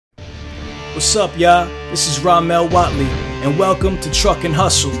What's up, y'all? This is Ramel Watley, and welcome to Truckin'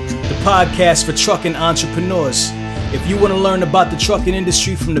 Hustle, the podcast for trucking entrepreneurs. If you want to learn about the trucking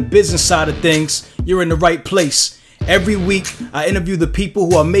industry from the business side of things, you're in the right place. Every week, I interview the people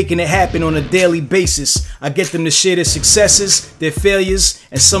who are making it happen on a daily basis. I get them to share their successes, their failures,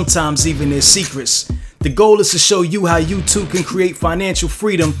 and sometimes even their secrets. The goal is to show you how you too can create financial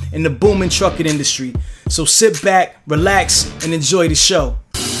freedom in the booming trucking industry. So sit back, relax, and enjoy the show.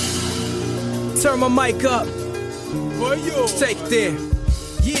 Turn my mic up. Take it there.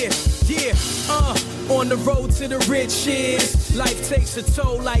 Yeah. On the road to the riches. Life takes a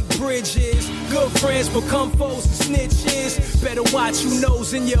toll like bridges. Good friends become foes and snitches. Better watch who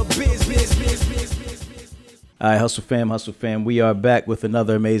knows in your business. All right, Hustle fam. We are back with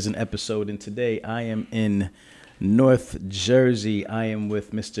another amazing episode. And today I am in North Jersey. I am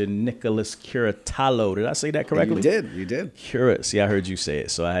with Mr. Nicholas Curattalo. Did I say that correctly? You did. See, I heard you say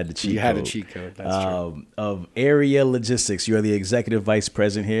it, so I had the cheat code. You had a cheat code, that's true. Of Area Logistics. You are the executive vice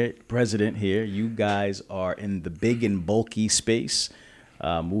president here. You guys are in the big and bulky space,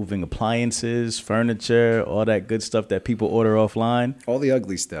 moving appliances, furniture, all that good stuff that people order offline. All the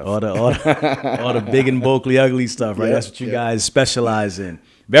ugly stuff. All the big and bulky ugly stuff, right? Yeah, That's what you guys specialize in.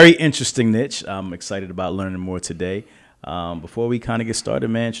 Very interesting niche. I'm excited about learning more today. Before we kind of get started,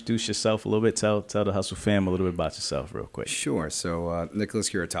 man, introduce yourself a little bit. Tell the Hustle fam a little bit about yourself real quick. Sure. So Nicholas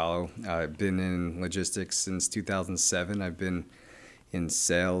Curattalo. I've been in logistics since 2007. I've been in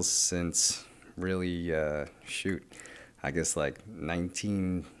sales since really, I guess like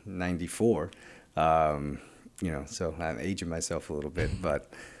 1994. So I'm aging myself a little bit,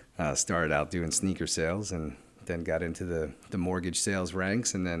 but started out doing sneaker sales and then got into the mortgage sales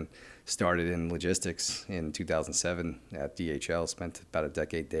ranks, and then started in logistics in 2007 at DHL. Spent about a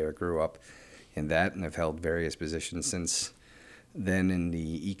decade there, grew up in that, and have held various positions since then in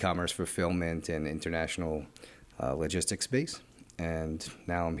the e-commerce fulfillment and international logistics space. And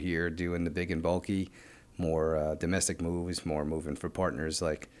now I'm here doing the big and bulky, more domestic moves, more moving for partners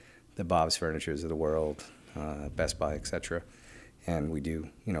like the Bob's Furnitures of the world, Best Buy, etc. And we do,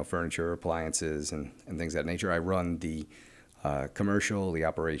 furniture, appliances, and things of that nature. I run the commercial, the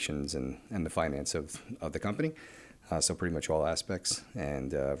operations, and the finance of the company. So pretty much all aspects.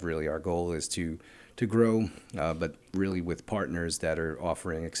 And really our goal is to grow, but really with partners that are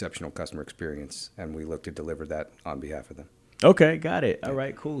offering exceptional customer experience. And we look to deliver that on behalf of them. Okay, got it. All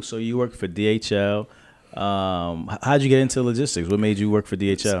right, cool. So you work for DHL. How'd you get into logistics? What made you work for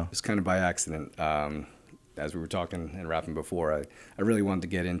DHL? It's kind of by accident. As we were talking and rapping before, I really wanted to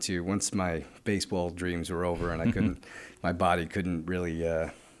get into, once my baseball dreams were over and I couldn't, my body couldn't really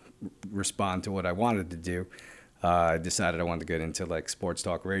respond to what I wanted to do, I decided I wanted to get into like sports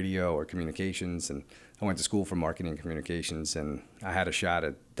talk radio or communications, and I went to school for marketing and communications, and I had a shot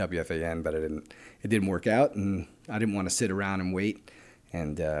at WFAN, but it didn't work out, and I didn't want to sit around and wait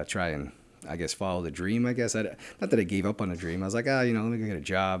and try and, I guess, follow the dream, I guess. Not that I gave up on the dream. I was like, let me go get a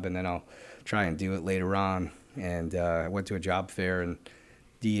job, and then I'll try and do it later on. And I went to a job fair, and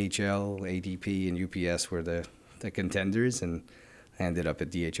DHL, ADP, and UPS were the contenders, and I ended up at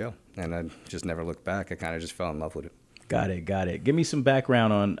DHL. And I just never looked back. I kind of just fell in love with it. Got it. Give me some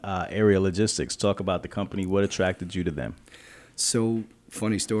background on Area Logistics. Talk about the company. What attracted you to them? So,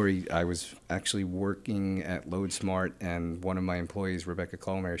 funny story. I was actually working at LoadSmart, and one of my employees, Rebecca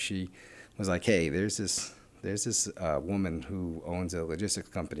Colmer, she was like, hey, there's this woman who owns a logistics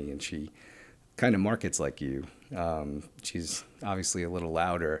company, and she kind of markets like you. She's obviously a little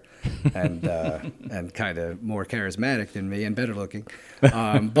louder and kind of more charismatic than me and better looking.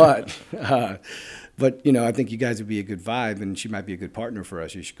 But I think you guys would be a good vibe, and she might be a good partner for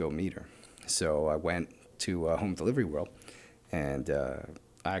us. You should go meet her. So I went to Home Delivery World, and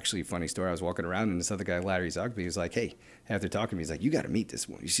actually, funny story, I was walking around, and this other guy, Larry Zogby, was like, hey, after talking to me, he's like, you got to meet this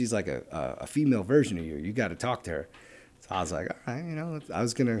woman. She's like a female version of you. You got to talk to her. So I was like, all right, I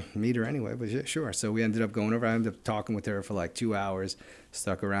was going to meet her anyway, but yeah, sure. So we ended up going over. I ended up talking with her for like 2 hours,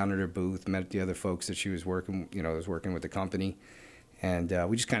 stuck around at her booth, met the other folks that she was working, was working with the company. And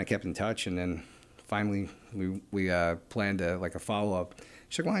we just kind of kept in touch. And then finally we planned a follow-up.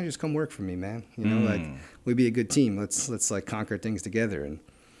 She's like, why don't you just come work for me, man? Like we'd be a good team. Let's like conquer things together. And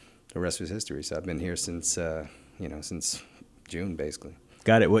the rest was history. So I've been here since June, basically.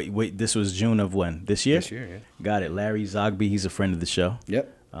 Got it. Wait, this was June of when? This year? This year, yeah. Got it. Larry Zogby, he's a friend of the show.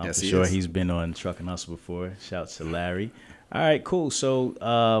 Yep. Yes, for sure. He's been on Truckin' Hustle before. Shouts to Larry. All right, cool.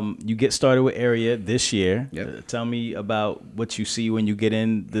 So you get started with Area this year. Yep. Tell me about what you see when you get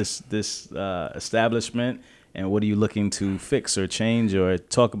in this establishment, and what are you looking to fix or change, or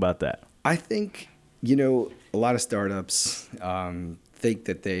talk about that? I think, a lot of startups think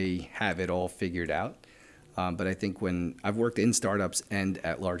that they have it all figured out. But I think when I've worked in startups and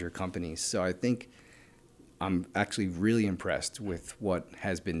at larger companies, so I think I'm actually really impressed with what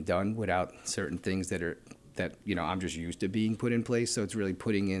has been done without certain things that I'm just used to being put in place. So it's really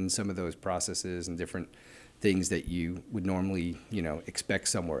putting in some of those processes and different things that you would normally, expect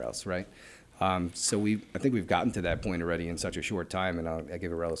somewhere else, right? So I think we've gotten to that point already in such a short time, and I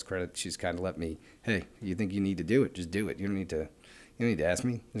give Aurelis credit. She's kind of let me, hey, you think you need to do it, just do it. You don't need to ask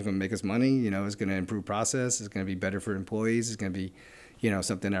me. It's going to make us money. It's going to improve process. It's going to be better for employees. It's going to be,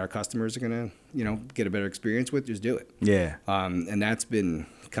 something that our customers are going to, get a better experience with. Just do it. Yeah. And that's been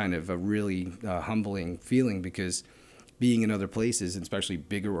kind of a really humbling feeling, because being in other places, and especially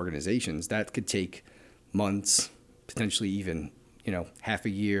bigger organizations, that could take months, potentially even, half a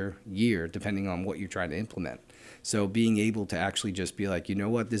year, depending on what you're trying to implement. So being able to actually just be like, you know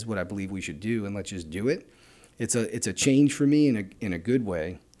what, this is what I believe we should do, and let's just do it. It's a change for me in a good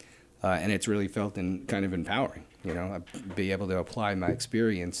way, and it's really felt kind of empowering. Be able to apply my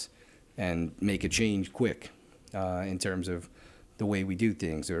experience and make a change quick in terms of the way we do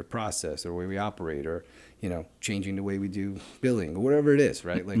things, or process, or the way we operate, or changing the way we do billing, or whatever it is,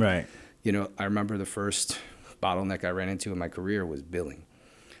 right? Like, right. I remember the first bottleneck I ran into in my career was billing.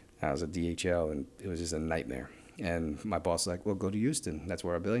 I was at DHL, and it was just a nightmare. And my boss was like, well, go to Houston. That's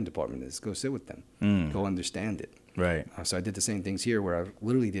where our billing department is. Go sit with them. Go understand it. Right. So I did the same things here, where I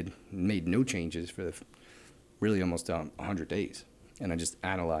literally made no changes for really almost 100 days. And I just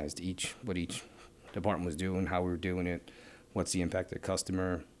analyzed what each department was doing, how we were doing it, what's the impact of the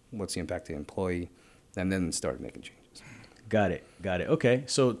customer, what's the impact of the employee, and then started making changes. Got it. Okay,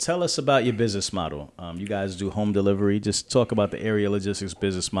 so tell us about your business model. You guys do home delivery. Just talk about the area logistics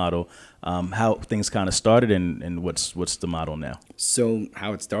business model, how things kind of started, and what's the model now. So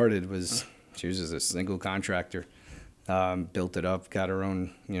how it started was, she was just a single contractor, built it up, got her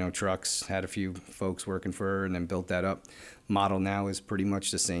own trucks, had a few folks working for her, and then built that up. Model now is pretty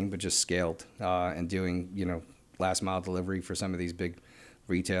much the same, but just scaled, and doing last mile delivery for some of these big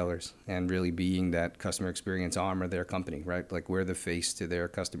retailers, and really being that customer experience arm of their company, right? Like, we're the face to their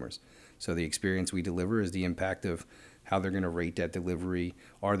customers. So the experience we deliver is the impact of how they're going to rate that delivery.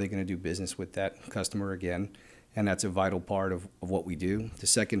 Are they going to do business with that customer again? And that's a vital part of what we do. The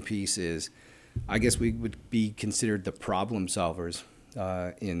second piece is, I guess we would be considered the problem solvers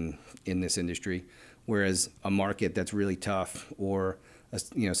in this industry, whereas a market that's really tough, or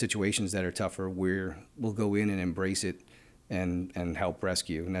situations that are tougher, we'll go in and embrace it and help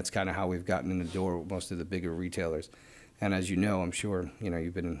rescue. And that's kind of how we've gotten in the door with most of the bigger retailers. And as you know, I'm sure,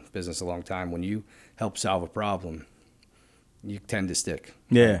 you've been in business a long time. When you help solve a problem, you tend to stick.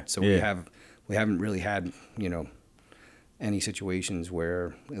 Yeah. Right? So we haven't really had, any situations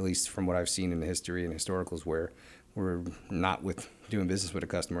where, at least from what I've seen in the history and historicals, where we're not doing business with a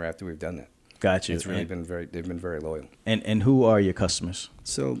customer after we've done that. Got you. It's really they've been very loyal. And who are your customers?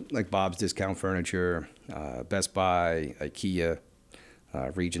 So like Bob's Discount Furniture, Best Buy, IKEA,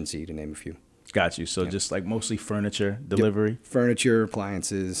 Regency, to name a few. Got you. So just like mostly furniture delivery? Yep. Furniture,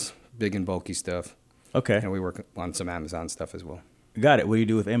 appliances, big and bulky stuff. Okay. And we work on some Amazon stuff as well. Got it. What do you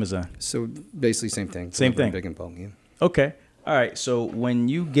do with Amazon? So basically same thing. Same thing. Big and bulky. Yeah. Okay. All right. So when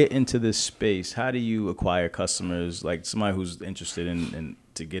you get into this space, how do you acquire customers? Like somebody who's interested in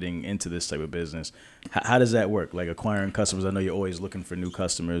getting into this type of business, how does that work? Like acquiring customers? I know you're always looking for new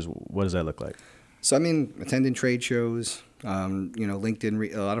customers. What does that look like? So, I mean, attending trade shows,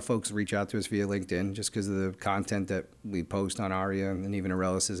 LinkedIn, a lot of folks reach out to us via LinkedIn just because of the content that we post on Aria, and even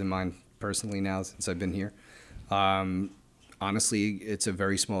Aurelis is in mine personally now since I've been here. Honestly, it's a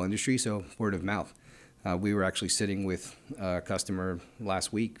very small industry, so word of mouth. We were actually sitting with a customer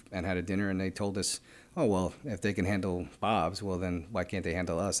last week and had a dinner, and they told us, oh, well, if they can handle Bob's, well, then why can't they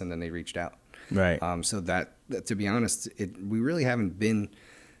handle us? And then they reached out. Right. So that, to be honest, we really haven't been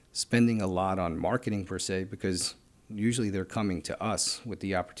spending a lot on marketing per se, because usually they're coming to us with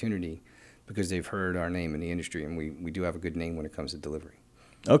the opportunity because they've heard our name in the industry, and we do have a good name when it comes to delivery.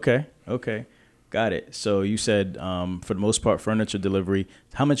 Okay. Got it. So you said, for the most part, furniture delivery.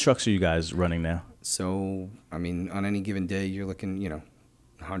 How many trucks are you guys running now? So, I mean, on any given day, you're looking,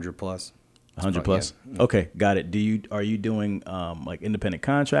 100 plus. 100 plus? Yeah. Okay, got it. Are you doing like independent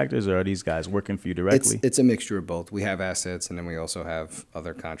contractors, or are these guys working for you directly? It's a mixture of both. We have assets, and then we also have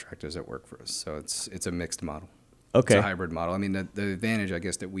other contractors that work for us. So it's a mixed model. Okay. It's a hybrid model. I mean, the advantage, I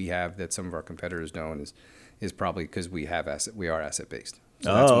guess, that we have that some of our competitors don't is probably because we are asset based.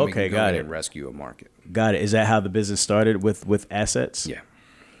 So that's when we can go in and rescue a market. Got it. Is that how the business started with assets? Yeah.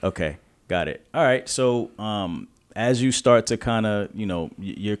 Okay, got it. All right. So as you start to kind of,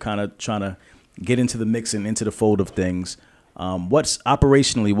 you're kind of trying to get into the mix and into the fold of things, What's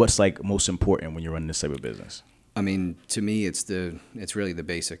operationally, what's like most important when you're running this type of business? I mean, to me, it's really the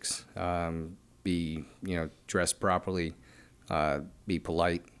basics. Be, dressed properly, be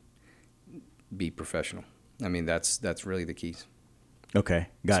polite, be professional. I mean, that's really the keys. Okay,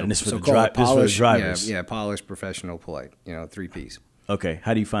 got it. And this is for the drivers. drivers. Yeah, polished, professional, polite. 3 Ps. Okay,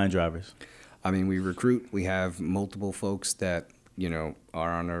 how do you find drivers? I mean, we recruit. We have multiple folks that are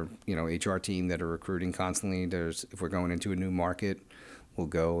on our HR team that are recruiting constantly. If we're going into a new market, we'll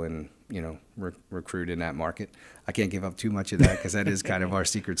go and recruit in that market. I can't give up too much of that because that is kind of our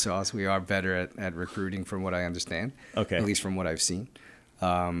secret sauce. We are better at recruiting, from what I understand. Okay, at least from what I've seen.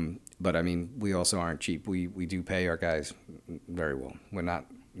 But I mean, we also aren't cheap. We do pay our guys very well. We're not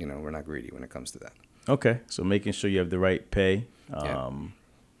greedy when it comes to that. Okay, so making sure you have the right pay.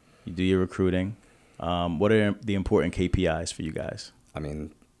 You do your recruiting. What are the important KPIs for you guys? I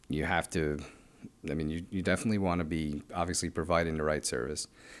mean, you have to. I mean, you definitely want to be obviously providing the right service.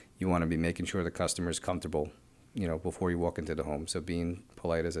 You want to be making sure the customer is comfortable, before you walk into the home. So being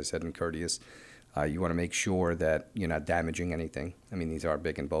polite, as I said, and courteous. You want to make sure that you're not damaging anything. I mean, these are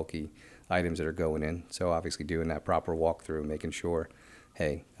big and bulky items that are going in. So obviously doing that proper walkthrough, making sure,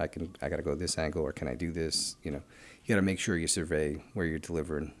 hey, I got to go this angle, or can I do this? You got to make sure you survey where you're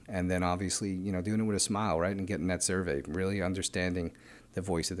delivering. And then obviously, doing it with a smile, right? And getting that survey, really understanding the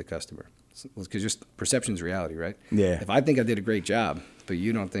voice of the customer. Because just perception's reality, right? Yeah. If I think I did a great job, but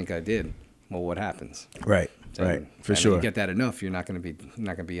you don't think I did, well, what happens? Right. So, right. For sure. If you get that enough, you're not going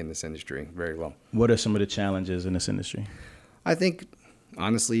to be in this industry very long. What are some of the challenges in this industry? I think,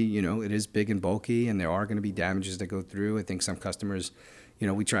 honestly, it is big and bulky, and there are going to be damages that go through. I think some customers,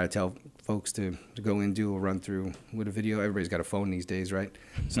 we try to tell folks to go in and do a run through with a video. Everybody's got a phone these days, right?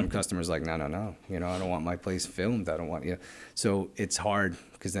 Some customers are like, no. I don't want my place filmed. I don't want, So it's hard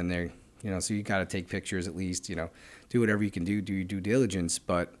because then they're, so you got to take pictures at least, do whatever you can do your due diligence,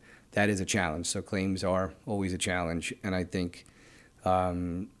 but that is a challenge. So claims are always a challenge. And I think,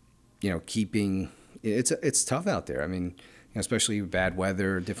 keeping, it's tough out there. I mean, especially bad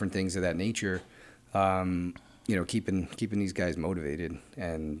weather, different things of that nature, keeping these guys motivated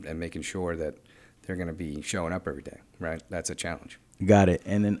and making sure that they're going to be showing up every day, right? That's a challenge. Got it.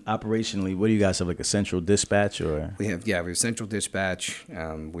 And then operationally, what do you guys have, like a central dispatch or? We have central dispatch.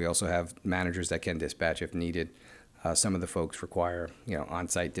 We also have managers that can dispatch if needed. Some of the folks require,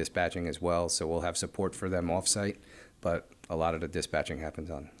 on-site dispatching as well, so we'll have support for them off-site, but a lot of the dispatching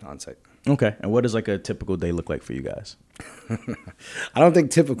happens on-site. Okay. And what does like a typical day look like for you guys? I don't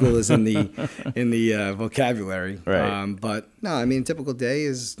think typical is in the vocabulary. Right. But no, I mean, typical day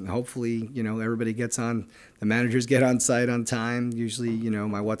is hopefully, everybody gets on, the managers get on site on time. Usually,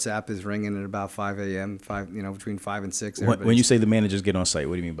 my WhatsApp is ringing at about 5 a.m., between 5 and 6. When you say the managers get on site,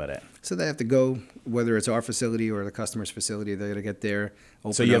 what do you mean by that? So they have to go, whether it's our facility or the customer's facility, they got to get there.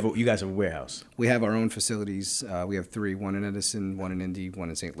 So you guys have a warehouse? We have our own facilities. We have 3, one in Edison, one in Indy, one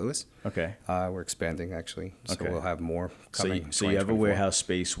in St. Louis. Okay. We're expanding, actually, so we'll have more coming. So you have a warehouse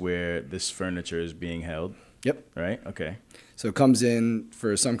space where this furniture is being held? Yep. Right? Okay. So it comes in,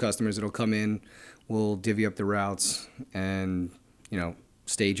 for some customers, it'll come in, we'll divvy up the routes and,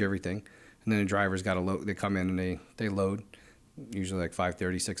 stage everything. And then the driver's got to load. They come in and they load, usually like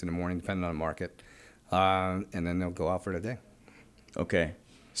 5:30, 6 in the morning, depending on the market. And then they'll go out for the day. Okay.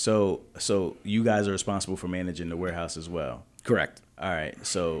 So you guys are responsible for managing the warehouse as well? Correct. All right.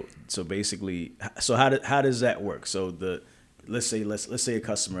 So basically, how does that work? So let's say a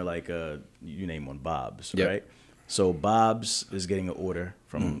customer like you name one, Bob's, yep. Right? So Bob's is getting an order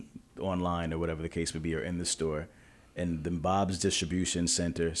from online or whatever the case may be, or in the store, and then Bob's distribution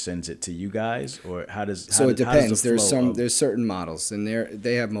center sends it to you guys, or how does? So it depends. There's certain models, and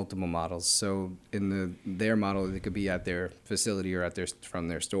they have multiple models. So in their model, it could be at their facility or from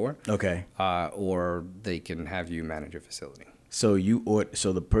their store. Okay. Or they can have you manage a facility. So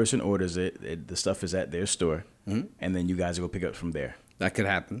so the person orders it, the stuff is at their store, and then you guys go pick up from there. That could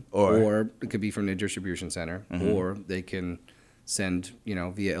happen. Or it could be from the distribution center, or they can send,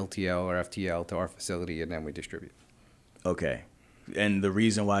 via LTL or FTL to our facility, and then we distribute. Okay. And the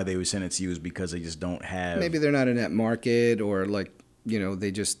reason why they would send it to you is because they just don't have... Maybe they're not in that market, or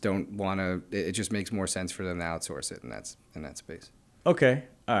they just don't want to... It just makes more sense for them to outsource it in that space. Okay.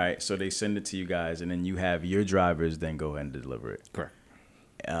 All right. So they send it to you guys, and then you have your drivers then go ahead and deliver it. Correct.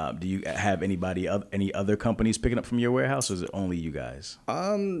 Do you have any other companies picking up from your warehouse, or is it only you guys?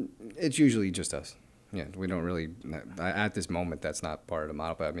 It's usually just us. Yeah, we don't really, at this moment, that's not part of the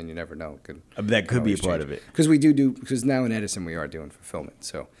model, but I mean, you never know. That could be a part of it. Because now in Edison, we are doing fulfillment.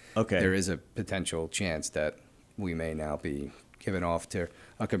 So there is a potential chance that we may now be given off to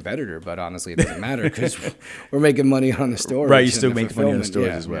a competitor, but honestly, it doesn't matter because we're making money on the storage. Right, you still make money on the storage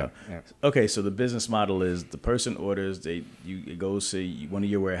Yeah, as well. yeah. Okay, so the business model is the person orders, it goes to one of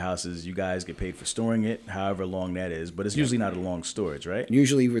your warehouses, you guys get paid for storing it, however long that is, but it's usually not a long storage, right?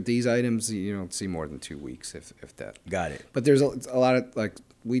 Usually with these items, you don't see more than 2 weeks, if that. Got it. But there's a lot of, like,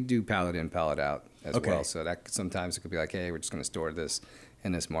 we do pallet in, pallet out as Okay. well. So that sometimes it could be like, hey, we're just going to store this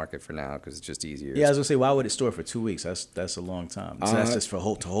in this market for now because it's just easier. Yeah, I was gonna say, why would it store for 2 weeks? That's a long time. So that's just to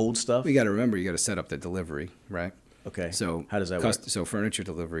hold stuff. We got to remember, you got to set up the delivery, right? Okay. So how does that work? So furniture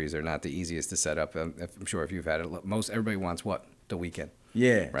deliveries are not the easiest to set up. I'm sure if you've had it, everybody wants what? The weekend.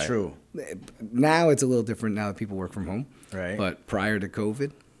 Yeah, Right? true. Now it's a little different now that people work from home. Right. But prior to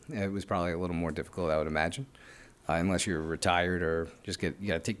COVID, it was probably a little more difficult, I would imagine. Unless you're retired or you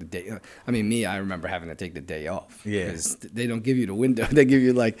got to take the day. I mean, I remember having to take the day off. Yeah. Because they don't give you the window. They give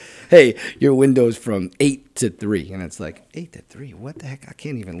you like, hey, your window's from 8 to 3. And it's like, 8 to 3? What the heck? I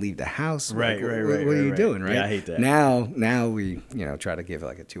can't even leave the house. Right, Like, right, what, right. What are you right. doing, right? Yeah, I hate that. Now we, try to give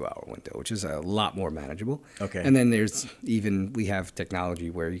like a 2-hour window, which is a lot more manageable. Okay. And then we have technology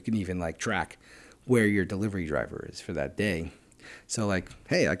where you can even like track where your delivery driver is for that day. So like,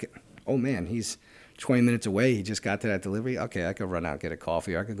 hey, oh man, he's 20 minutes away. He just got to that delivery. Okay, I could run out, get a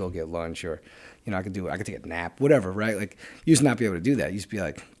coffee, or I could go get lunch, or, I could take a nap, whatever, right? Like, you used to not be able to do that. You used to be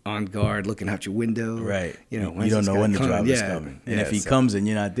like on guard, looking out your window. Right. You when's don't this know guy when the coming? driver's Yeah, coming. And yeah, if he so- comes and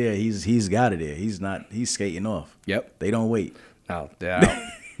you're not there, he's got it there. He's skating off. Yep. They don't wait. No, they're out.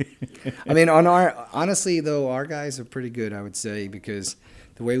 I mean, honestly though, our guys are pretty good, I would say, because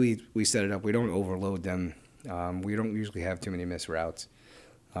the way we set it up, we don't overload them. We don't usually have too many missed routes.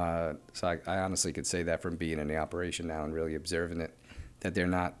 So I honestly could say that from being in the operation now and really observing it, that they're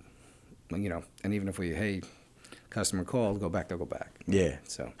not, and even if hey, customer called, they'll go back. Yeah.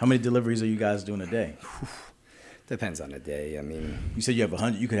 So How many deliveries are you guys doing a day? depends on the day. I mean, You said you have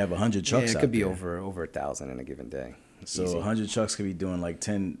 100. You could have 100 trucks. yeah, it out could be there. over 1,000 in a given day. So Easy. 100 trucks could be doing like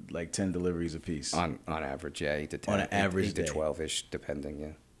 10 deliveries a piece. on average, yeah, 8 to 10. On an average 8 to day. 12-ish, depending, yeah.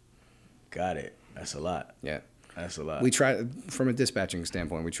 Got it. That's a lot. Yeah. That's a lot. We try, from a dispatching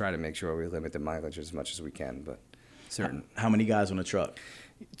standpoint, we try to make sure we limit the mileage as much as we can, but certain. How many guys on a truck?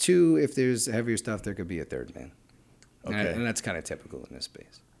 2, if there's heavier stuff, there could be a third man. Okay. And that's kind of typical in this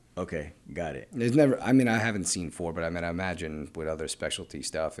space. Okay, got it. There's never, I mean, I haven't seen 4, but I imagine with other specialty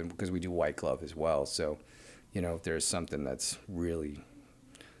stuff, and because we do white glove as well, so, if there's something that's really,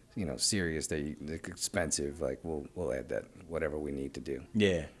 serious, that's expensive, like we'll add that, whatever we need to do.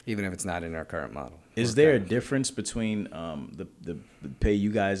 Yeah. Even if it's not in our current model. Is there a difference between the pay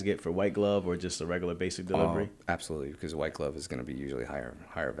you guys get for white glove or just a regular basic delivery? Oh, absolutely, because white glove is going to be usually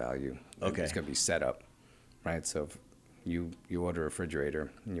higher value. Okay. It's going to be set up, right? So if you order a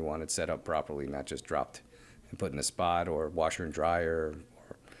refrigerator and you want it set up properly, not just dropped and put in a spot, or washer and dryer,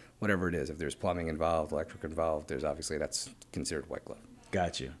 or whatever it is. If there's plumbing involved, electric involved, that's considered white glove.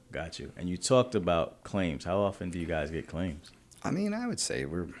 Got you. And you talked about claims. How often do you guys get claims? I mean, I would say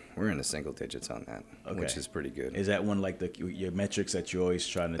we're in the single digits on that, which Okay. is pretty good. Is that one like your metrics that you're always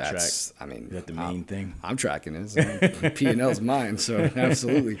trying to That's, track? I mean, Is that the main thing? I'm tracking it. P&L's mine, so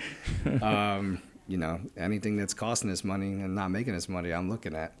absolutely. Anything that's costing us money and not making us money, I'm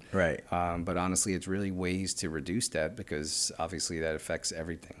looking at. Right. But honestly, it's really ways to reduce that, because obviously that affects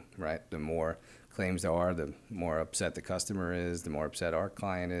everything, right? The more claims there are, the more upset the customer is, the more upset our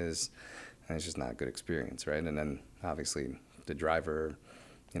client is, and it's just not a good experience, right? And then obviously the driver,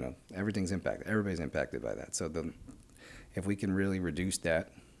 everything's impacted. Everybody's impacted by that. So if we can really reduce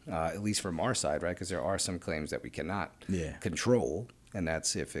that, at least from our side, right? Because there are some claims that we cannot control, and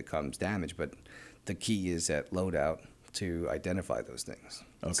that's if it comes damaged. But the key is at loadout to identify those things.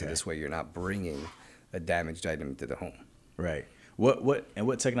 Okay. So this way you're not bringing a damaged item to the home. Right.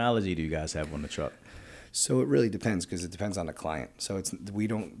 What technology do you guys have on the truck? So it really depends, because it depends on the client. So we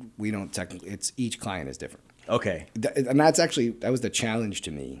don't technically, it's each client is different. Okay. And that was the challenge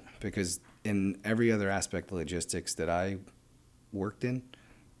to me, because in every other aspect of logistics that I worked in,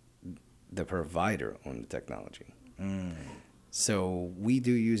 the provider owned the technology. So we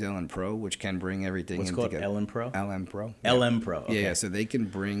do use LM Pro, which can bring everything What's in called together. LM Pro? LM Pro. LM Pro. Okay. Yeah, so they can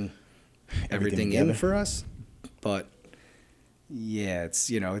bring everything together? in for us, but yeah,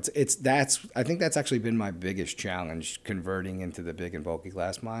 I think that's actually been my biggest challenge, converting into the big and bulky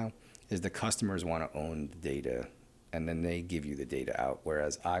last mile, is the customers want to own the data, and then they give you the data out,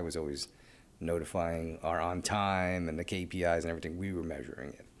 whereas I was always notifying our on time and the KPIs and everything, we were measuring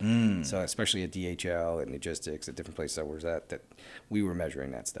it. So especially at DHL and logistics, at different places I was at, that we were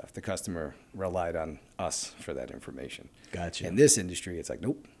measuring that stuff. The customer relied on us for that information. Gotcha. In this industry, it's like,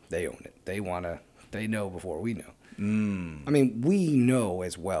 nope, they own it. They want to They know before we know. I mean, we know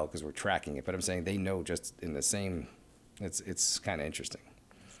as well because we're tracking it, but I'm saying they know just in the same. It's kind of interesting.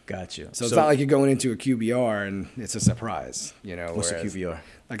 Gotcha. So it's not like you're going into a QBR and it's a surprise, What's a QBR?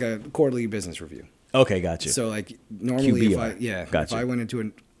 Like a quarterly business review. Okay, gotcha. So like normally QBR. if I went into a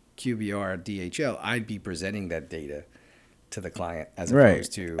QBR at DHL, I'd be presenting that data to the client as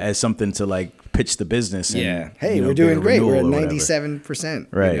opposed to as something to like pitch the business. And, hey, we're doing great. We're at 97%.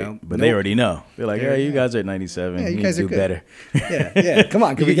 Right, but they already know. They're like, hey, you guys are at 97. Yeah, you guys are do good. better. Yeah. Come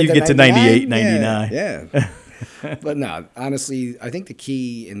on, you get to 98, 99. Yeah. But no, honestly, I think the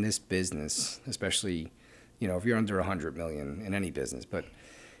key in this business, especially, if you're under 100 million in any business, but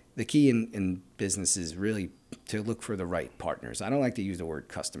the key in business is really to look for the right partners. I don't like to use the word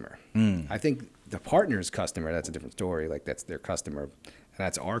customer. I think the partner's customer, that's a different story. Like that's their customer, and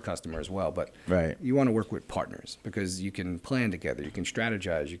that's our customer as well. But you want to work with partners because you can plan together, you can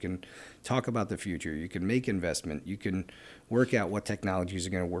strategize, you can talk about the future, you can make investment, you can work out what technologies are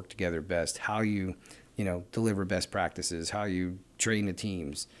going to work together best, how you deliver best practices, how you train the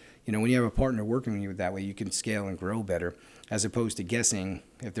teams. When you have a partner working with you that way, you can scale and grow better as opposed to guessing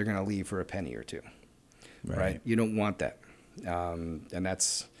if they're going to leave for a penny or two. Right? You don't want that. And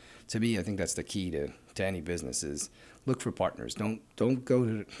that's, to me, I think that's the key to any business is look for partners. Don't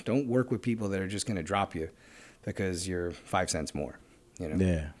work with people that are just going to drop you because you're 5 cents more.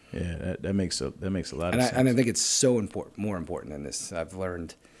 Yeah. That makes a lot of sense. And I think it's so more important than this. I've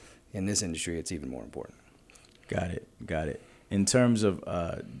learned in this industry, it's even more important. Got it. In terms of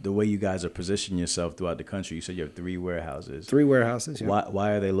the way you guys are positioning yourself throughout the country, you said you have 3 warehouses. 3 warehouses, yeah.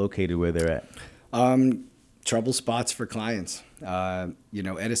 Why are they located where they're at? Trouble spots for clients.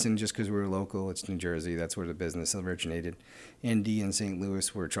 Edison, just because we're local, it's New Jersey. That's where the business originated. Indy and St.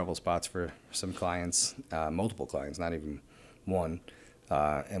 Louis were trouble spots for some clients, multiple clients, not even one.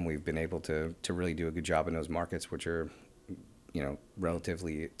 And we've been able to really do a good job in those markets, which are,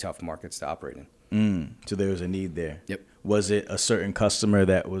 relatively tough markets to operate in. So there was a need there. Yep. Was it a certain customer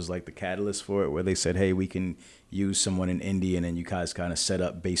that was like the catalyst for it, where they said, hey, we can use someone in Indy, and then you guys kind of set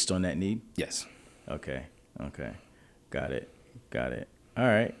up based on that need? Yes. Okay. Got it. All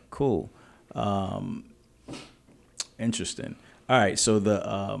right, cool. Interesting. All right, so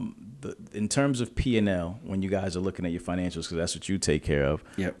the in terms of P&L, when you guys are looking at your financials, because that's what you take care of.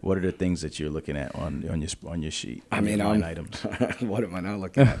 Yep. What are the things that you're looking at on your sheet? Line items. What am I not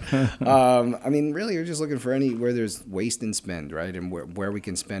looking at? Really, you're just looking for where there's waste and spend, right? And where we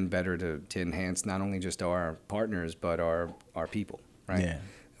can spend better to enhance not only just our partners but our people, right? Yeah.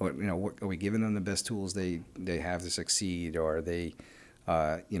 What, are we giving them the best tools they have to succeed, or are they,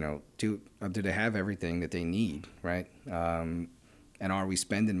 do they have everything that they need, right? And are we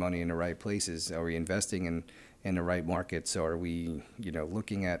spending money in the right places? Are we investing in the right markets? Or are we,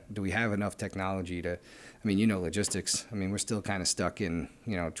 looking at, do we have enough technology to, logistics, we're still kind of stuck in,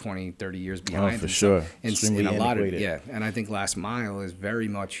 20, 30 years behind. Oh, for sure. In a lot of, and I think last mile is very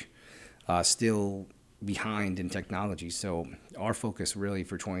much still behind in technology. So our focus really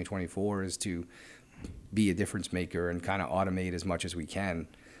for 2024 is to be a difference maker and kind of automate as much as we can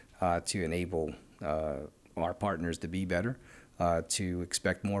to enable our partners to be better, to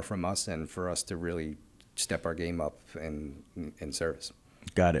expect more from us, and for us to really step our game up in service.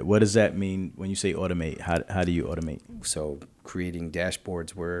 Got it. What does that mean when you say automate? How do you automate? So creating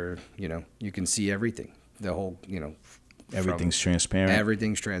dashboards where, you can see everything. The whole, everything's transparent.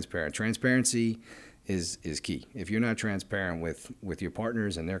 Everything's transparent. Transparency is key. If you're not transparent with your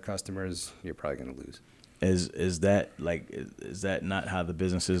partners and their customers, you're probably going to lose. Is that not how the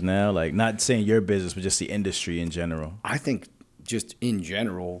business is now? Like, not saying your business, but just the industry in general. I think just in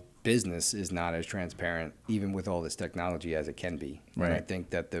general, business is not as transparent, even with all this technology, as it can be. Right. And I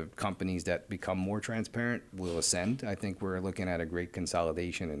think that the companies that become more transparent will ascend. I think we're looking at a great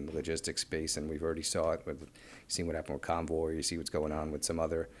consolidation in the logistics space, and we've already saw it. You've seen what happened with Convoy. You see what's going on with some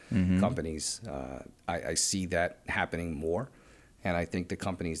other companies. I see that happening more, and I think the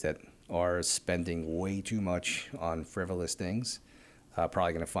companies that are spending way too much on frivolous things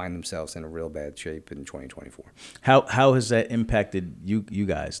probably going to find themselves in a real bad shape in 2024. How has that impacted you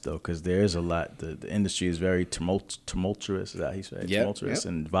guys, though? Because there is a lot. The industry is very tumultuous. Is that how you say it? Tumultuous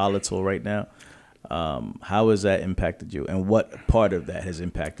and volatile right now. How has that impacted you? And what part of that has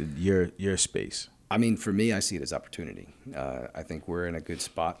impacted your space? For me, I see it as opportunity. I think we're in a good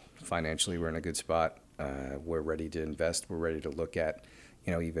spot. Financially, we're in a good spot. We're ready to invest. We're ready to look at,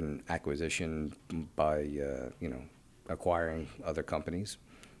 even acquisition by, acquiring other companies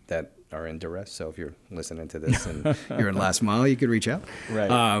that are in duress. So if you're listening to this and you're in last mile, you could reach out.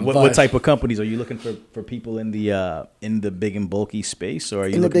 Right. What type of companies are you looking for? People in the big and bulky space, or are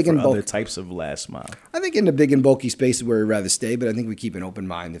you looking for other types of last mile? I think in the big and bulky space is where we'd rather stay, but I think we keep an open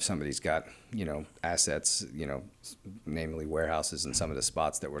mind if somebody's got, assets, namely warehouses and some of the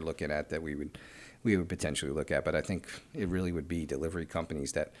spots that we're looking at that we would potentially look at. But I think it really would be delivery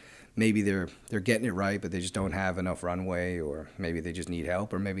companies that maybe they're getting it right, but they just don't have enough runway, or maybe they just need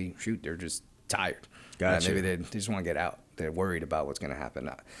help, or maybe, they're just tired. Gotcha. Maybe they just want to get out. They're worried about what's going to happen.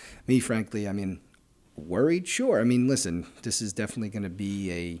 Me, frankly, worried? Sure. Listen, this is definitely going to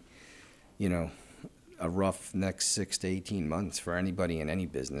be a rough next 6 to 18 months for anybody in any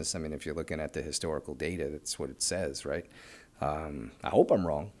business. If you're looking at the historical data, that's what it says, right? I hope I'm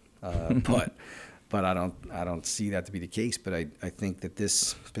wrong, but I don't see that to be the case. But I think that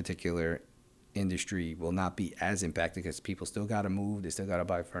this particular industry will not be as impacted because people still got to move. They still got to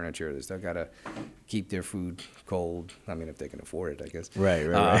buy furniture. They still got to keep their food cold. If they can afford it, I guess. Right.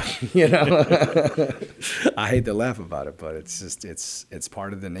 I hate to laugh about it, but it's just, it's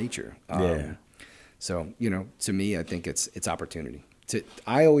part of the nature. Yeah. So, to me, I think it's opportunity.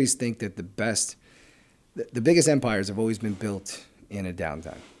 I always think that the biggest empires have always been built in a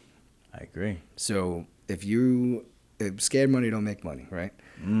downtime. I agree. So if scared money don't make money, right?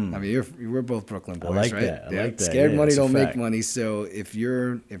 We're both Brooklyn boys, I like right? that. I like that. Scared money don't make fact. money. So if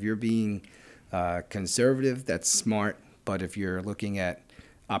you're being conservative, that's smart. But if you're looking at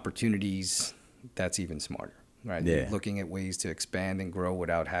opportunities, that's even smarter, right? Yeah. You're looking at ways to expand and grow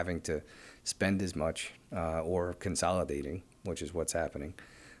without having to spend as much or consolidating, which is what's happening,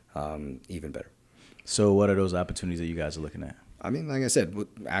 even better. So what are those opportunities that you guys are looking at? Like I said,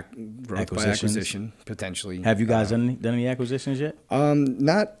 growth by acquisition, potentially. Have you guys done any acquisitions yet?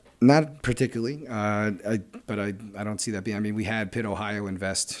 Not particularly, but I don't see that being. We had Pitt, Ohio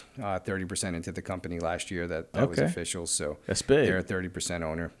invest 30% into the company last year. That was official. So that's big. They're a 30%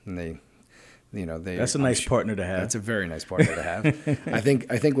 owner, and they. That's a nice partner to have. That's a very nice partner to have. I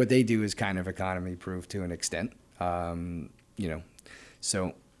think what they do is kind of economy proof to an extent.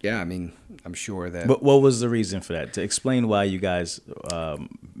 So yeah, I'm sure that. But what was the reason for that? To explain why you guys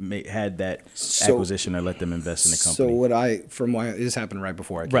had that acquisition or let them invest in the company. So this happened right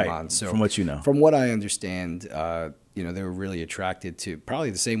before I came on. So from what you know, from what I understand, they were really attracted to probably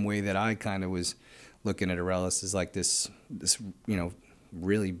the same way that I kind of was looking at Aurelus as like this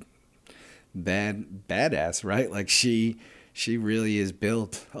really badass, right? Like she really is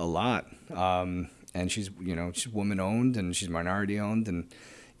built a lot, and she's woman owned and she's minority owned, and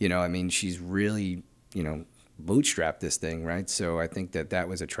she's really bootstrapped this thing, right? So I think that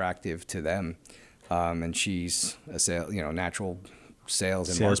was attractive to them, and she's a natural sales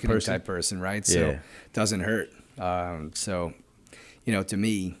and marketing type person, right? So it doesn't hurt. So to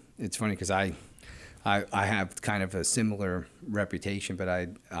me, it's funny because I have kind of a similar reputation, but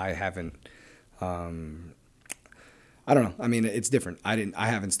I haven't. I don't know. It's different. I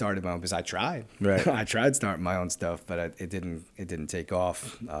haven't started my own because I tried. Right. I tried starting my own stuff, but it didn't take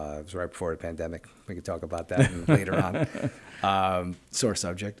off. It was right before the pandemic. We could talk about that later on. Sore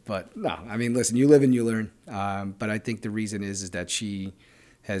subject, but no. Listen, you live and you learn. But I think the reason is that she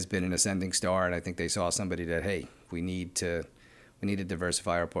has been an ascending star, and I think they saw somebody that, hey, we need to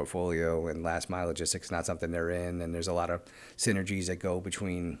diversify our portfolio, and last mile logistics is not something they're in, and there's a lot of synergies that go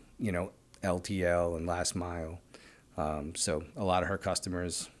between LTL and last mile. So a lot of her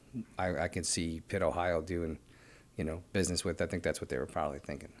customers, I can see Pitt, Ohio doing, business with. I think that's what they were probably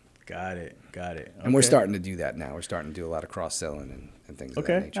thinking. Got it. Okay. And we're starting to do that now. We're starting to do a lot of cross-selling and things of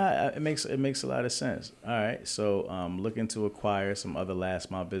that nature. It makes a lot of sense. All right. So looking to acquire some other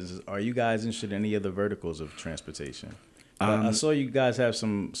last mile businesses. Are you guys interested in any other verticals of transportation? I saw you guys have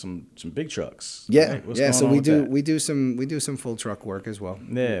some big trucks. Yeah. Right? Yeah. So we do some full truck work as well.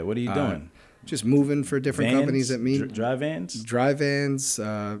 Yeah. What are you doing? Just moving for different companies that meet. Dry vans? Dry vans,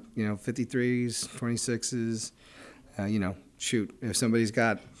 53s, 26s. Shoot, if somebody's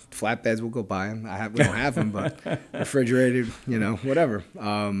got flatbeds, we'll go buy them. We don't have them, but refrigerated, whatever.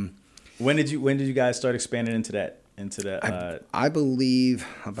 When did you guys start expanding into that? I believe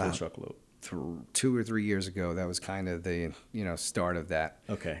about full truckload. 2 or 3 years ago. That was kind of the start of that.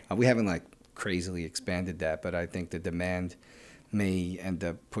 Okay. We haven't crazily expanded that, but I think the demand may end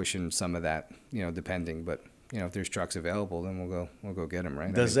up pushing some of that, depending. But if there's trucks available, then we'll go get them,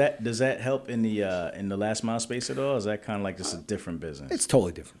 right? Does that help in the last mile space at all? Or is that kind of like just a different business? It's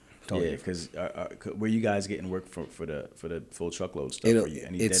totally different. Because were you guys getting work for the full truckload stuff?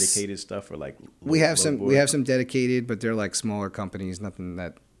 Any dedicated stuff or we have some dedicated, but they're smaller companies, nothing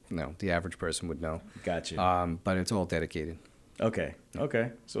that the average person would know. Gotcha. But it's all dedicated. Okay.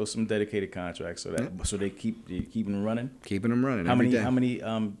 So some dedicated contracts. So they keep them running. Keeping them running. How every many day.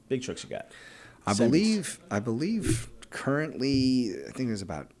 how many big trucks you got? I Semis. believe currently, I think there's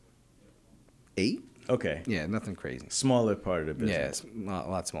about 8. Okay. Yeah, nothing crazy. Smaller part of the business. Yeah, it's a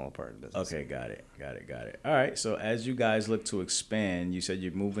lot smaller part of the business. Okay, got it. All right, so as you guys look to expand, you said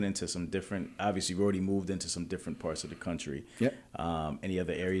you're moving into some different, obviously you've already moved into some different parts of the country. Yep. Any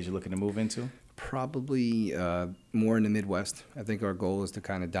other areas you're looking to move into? Probably more in the Midwest. I think our goal is to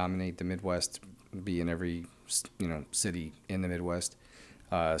kind of dominate the Midwest, be in every city in the Midwest.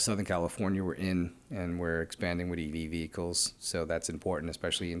 Southern California we're in, and we're expanding with EV vehicles, so that's important,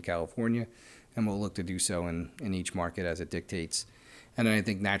 especially in California. And we'll look to do so in each market as it dictates. And then I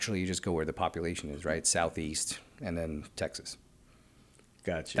think naturally you just go where the population is, right? Southeast and then Texas.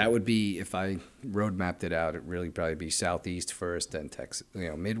 Gotcha. That would be, if I road mapped it out, it'd really probably be Southeast first, then Texas.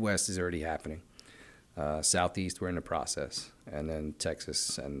 Midwest is already happening. Southeast, we're in the process. And then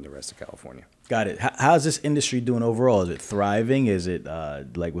Texas and the rest of California. Got it. How's this industry doing overall? Is it thriving? Is it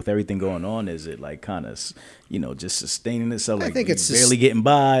like with everything going on? Is it like kind of, just sustaining itself? Like I think it's barely getting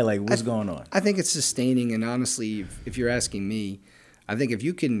by. Like what's going on? I think it's sustaining. And honestly, if you're asking me, I think if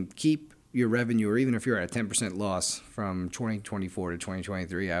you can keep your revenue, or even if you're at a 10% loss from 2024 to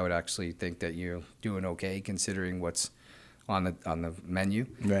 2023, I would actually think that you're doing okay considering what's on the menu.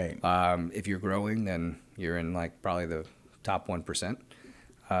 Right. If you're growing, then you're in like probably the top 1%.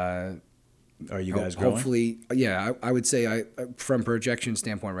 Are you guys growing? Hopefully, yeah. I would say from projection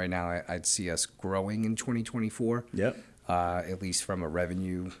standpoint right now, I'd see us growing in 2024. Yep. At least from a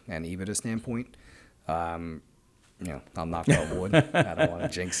revenue and EBITDA standpoint. I'll knock on wood. I don't want to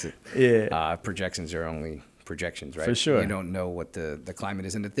jinx it. Yeah. Projections are only projections, right? For sure. You don't know what the climate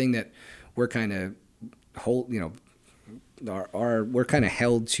is, and the thing that we're kind of we're kind of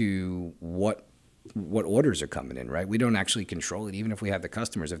held to what orders are coming in, right? We don't actually control it. Even if we have the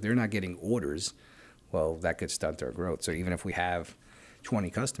customers, if they're not getting orders, well, that could stunt our growth. So even if we have 20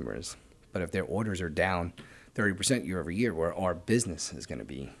 customers, but if their orders are down 30% year over year, where our business is going to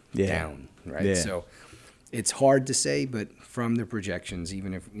be down, right? Yeah. So it's hard to say, but from the projections,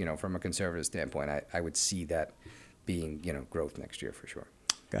 even if, from a conservative standpoint, I would see that being, growth next year for sure.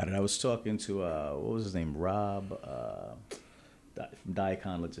 Got it. I was talking to, what was his name? Rob, from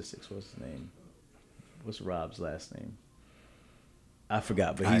Diacon Logistics. What's his name? What's Rob's last name? I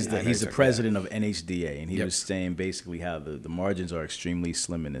forgot, but he's the president of NHDA, and he was saying basically how the margins are extremely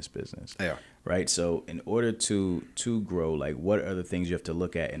slim in this business. They are. Right? So in order to grow, like what are the things you have to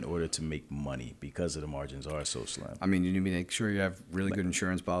look at in order to make money because the margins are so slim? I mean, you need to make sure you have really good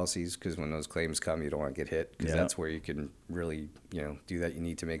insurance policies, because when those claims come, you don't want to get hit, because that's where you can really, do that. You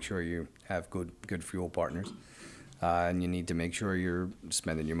need to make sure you have good fuel partners. And you need to make sure you're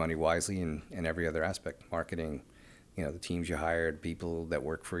spending your money wisely in every other aspect, marketing, the teams you hired, people that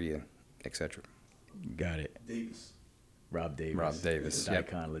work for you, etc. Got it. Rob Davis.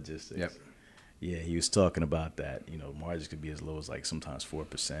 Diacon Logistics. Yep. Yeah, he was talking about that. Margins could be as low as like sometimes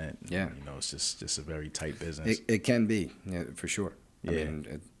 4%. Yeah. It's just a very tight business. It can be, for sure. Yeah. I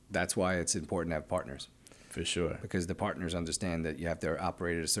mean, that's why it's important to have partners. For sure. Because the partners understand that you have to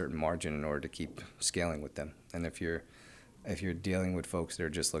operate at a certain margin in order to keep scaling with them. And if you're dealing with folks that are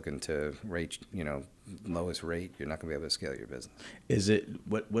just looking to rate, lowest rate, you're not going to be able to scale your business. Is it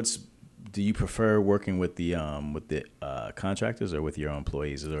do you prefer working with the contractors or with your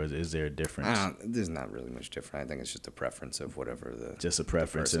employees, or is there a difference? There's not really much different. I think it's just a preference of whatever just a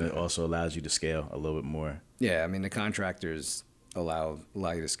preference, and it also allows you to scale a little bit more. Yeah, I mean the contractors allow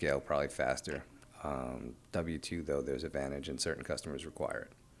you to scale probably faster. W-2 though, there's advantage, and certain customers require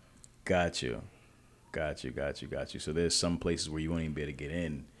it. Got you. So there's some places where you won't even be able to get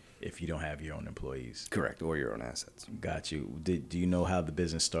in if you don't have your own employees. Correct, or your own assets. Got you. Do you know how the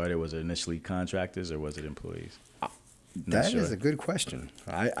business started? Was it initially contractors or was it employees? That is a good question.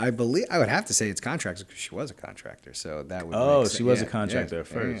 I believe I would have to say it's contractors, because she was a contractor, so that would. Oh, she was a contractor at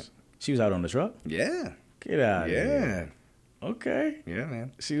first. Yeah. She was out on the truck. Yeah. Get out. Yeah. Here. Okay. Yeah,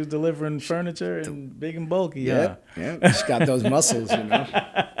 man. She was delivering furniture and big and bulky. Yeah. Yeah. She's got those muscles,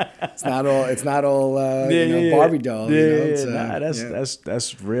 It's not all Barbie dolls.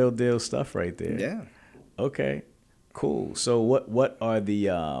 That's real deal stuff right there. Yeah. Okay. Cool. So what are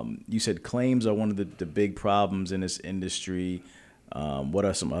the you said claims are one of the big problems in this industry. What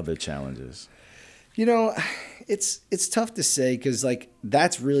are some other challenges? It's tough to say, because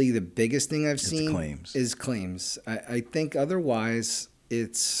that's really the biggest thing I've seen is claims. I think otherwise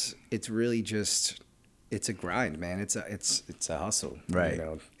it's really just it's a grind, man. It's a hustle, right?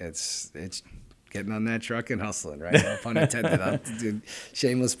 It's getting on that truck and hustling, right? No pun intended. I'll do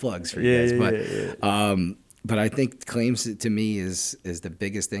shameless plugs for you guys, but But I think claims to me is the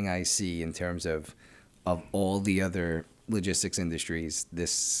biggest thing I see in terms of all the other logistics industries.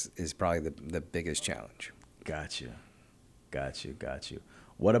 This is probably the biggest challenge. Got you.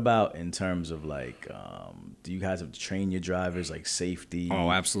 What about in terms of like, do you guys have to train your drivers, like safety?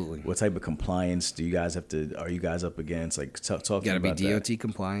 Oh, absolutely. What type of compliance do you guys have to? Are you guys up against? Like, talk You got to about be DOT that.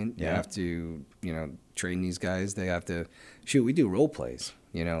 compliant. You Yeah. have to, train these guys. They have to shoot. We do role plays.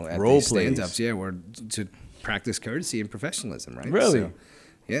 At Role these plays? stand-ups. Yeah, we're to practice courtesy and professionalism, right? Really? So,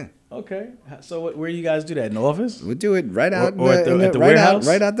 yeah. Okay. So where you guys do that in the office? We do it right out Or at the right warehouse?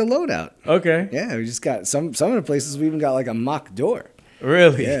 right out the loadout. Okay. Yeah, we just got some of the places we even got like a mock door.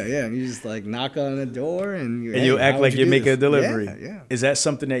 Really? Yeah, yeah. And you just like knock on the door and You act like you're making a delivery. Yeah, yeah. Is that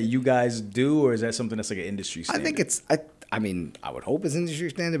something that you guys do, or is that something that's like an industry I standard? think it's I mean, I would hope it's industry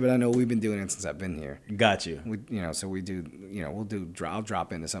standard, but I know we've been doing it since I've been here. Got you. So we do, I'll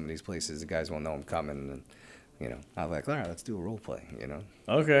drop into some of these places. The guys won't know I'm coming, and I'm like, all right, let's do a role play.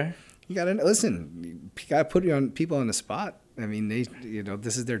 Okay. You gotta listen. You gotta put people on the spot. I mean,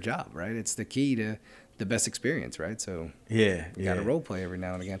 this is their job, right? It's the key to the best experience, right? So Yeah. you gotta role play every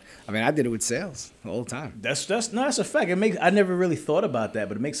now and again. I mean, I did it with sales all the time. That's a fact. I never really thought about that,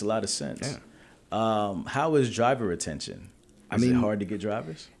 but it makes a lot of sense. Yeah. How is driver retention? Is it hard to get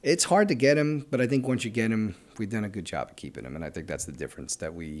drivers? It's hard to get them, but I think once you get them, we've done a good job of keeping them, and I think that's the difference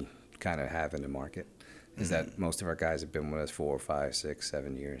that we kind of have in the market. Is that most of our guys have been with us 4, 5, 6,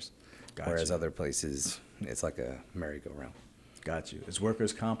 7 years, whereas other places it's like a merry-go-round. Got you. Is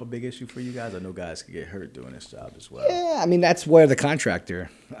workers' comp a big issue for you guys? I know guys can get hurt doing this job as well. Yeah, I mean that's where the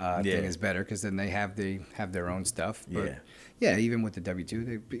contractor thing is better because then they have their own stuff. But yeah, even with the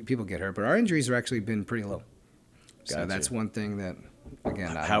W-2, people get hurt, but our injuries have actually been pretty low. So Gotcha. that's one thing that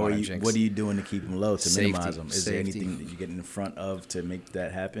again. How are you? What are you doing to keep them low to minimize them? Is there Safety. anything that you get in front of to make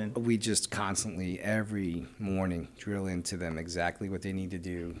that happen? We just constantly every morning drill into them exactly what they need to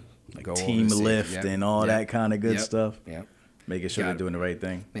do. Like go over team the safety. lift Yep. and all Yep. that kind of good Yep. stuff. Yep. Making sure they're doing the right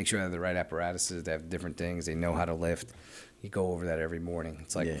thing. Make sure they have the right apparatuses. They have different things. They know how to lift. You go over that every morning.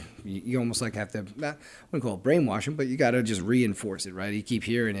 It's like you almost like have to, I wouldn't call it brainwashing, but you got to just reinforce it, right? You keep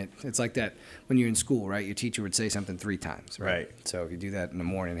hearing it. It's like that when you're in school, right? Your teacher would say something 3 times, right? So if you do that in the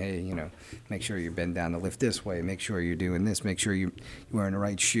morning, hey, make sure you bend down to lift this way. Make sure you're doing this. Make sure you're wearing the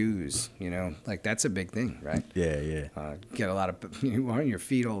right shoes, like that's a big thing, right? Yeah. Get a lot of, you are on your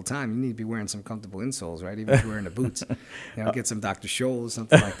feet all the time. You need to be wearing some comfortable insoles, right? Even if you're wearing the boots, get some Dr. Scholl's,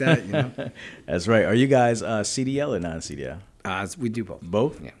 something like that, That's right. Are you guys CDL or non-CDL? We do both.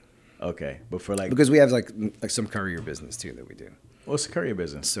 Both? Yeah. Okay. But for because we have like some courier business too that we do. What's the courier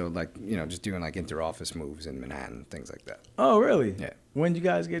business? So like, just doing like inter-office moves in Manhattan, things like that. Oh, really? Yeah. When did you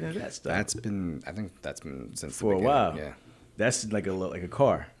guys get into that stuff? I think that's been since For the a beginning. while. Yeah. That's like a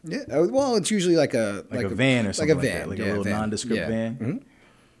car. Yeah. Well, it's usually like a van or something like a van, like a little van. nondescript van. Mm-hmm.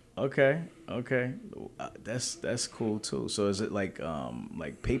 Okay. That's cool too. So is it like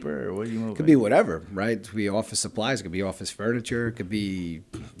paper or what do you mean? Could be whatever, right? It could be office supplies. It could be office furniture. It could be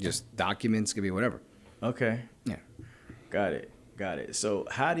just documents. It could be whatever. Okay. Yeah. Got it. So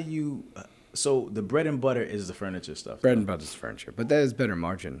how do you? So the bread and butter is the furniture stuff. Bread and butter is furniture, but that is better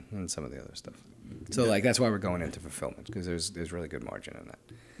margin than some of the other stuff. So like that's why we're going into fulfillment because there's really good margin in that.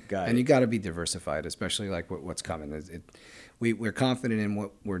 And you got to be diversified, especially like what's coming. We're confident in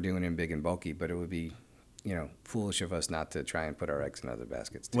what we're doing in big and bulky, but it would be, foolish of us not to try and put our eggs in other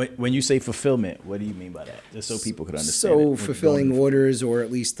baskets too. When you say fulfillment, what do you mean by that? Just so people could understand. So fulfilling orders, or at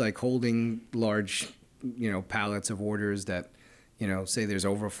least like holding large, pallets of orders that, say there's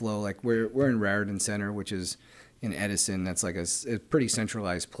overflow. Like we're in Raritan Center, which is in Edison. That's like a pretty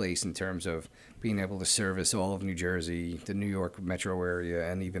centralized place in terms of being able to service all of New Jersey, the New York metro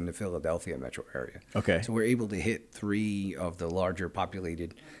area, and even the Philadelphia metro area. Okay. So we're able to hit 3 of the larger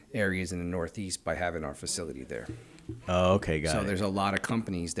populated areas in the Northeast by having our facility there. Oh, okay, got it. So there's a lot of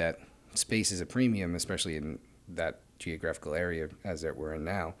companies that space is a premium, especially in that geographical area as that we're in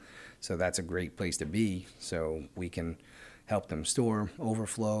now. So that's a great place to be. So we can help them store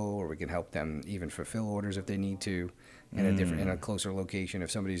overflow, or we can help them even fulfill orders if they need to in a closer location.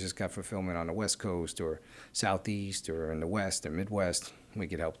 If somebody's just got fulfillment on the West Coast or Southeast or in the West or Midwest, we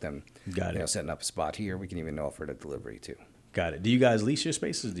could help them. Got it. Setting up a spot here. We can even offer the delivery too. Got it. Do you guys lease your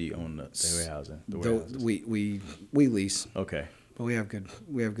spaces? Or do you own the warehousing? The warehouses? We lease. Okay. But we have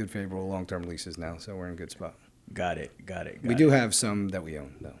good favorable long-term leases now, so we're in a good spot. Got it. We do have some that we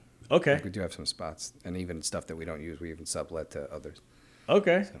own though. Okay. Like we do have some spots, and even stuff that we don't use, we even sublet to others.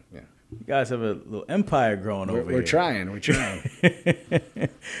 Okay. So, yeah. You guys have a little empire growing over here. We're trying.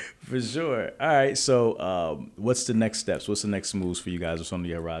 For sure. All right. So, what's the next steps? What's the next moves for you guys? What's on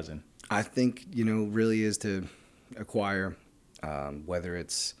the horizon? I think, really is to acquire, whether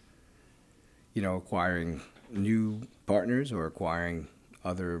it's, acquiring new partners or acquiring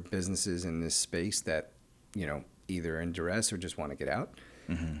other businesses in this space that, either in duress or just want to get out.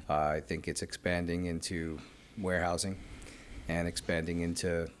 I think it's expanding into warehousing and expanding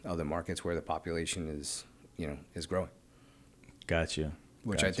into other markets where the population is growing. Gotcha.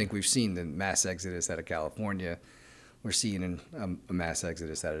 Which I think we've seen the mass exodus out of California. We're seeing a mass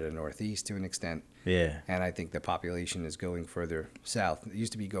exodus out of the Northeast to an extent. Yeah. And I think the population is going further south. It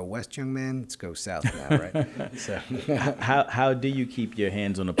used to be go west, young man. It's go south now, right? So how do you keep your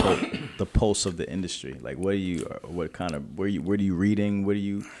hands on the pulse of the industry? Like, where are you reading? Where are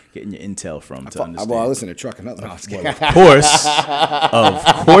you getting your intel from to understand? Well, I listen to Truck and Hustle. Well,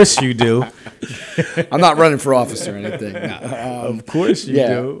 of course you do. I'm not running for office or anything. No. Of course you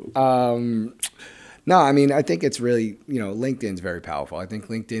do. No, I mean, I think it's really, LinkedIn's very powerful. I think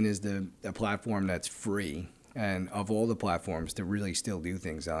LinkedIn is a platform that's free, and of all the platforms to really still do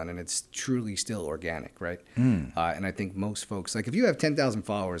things on, and it's truly still organic, right? And I think most folks, like if you have 10,000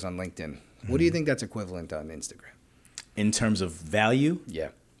 followers on LinkedIn, what do you think that's equivalent on Instagram? In terms of value? Yeah.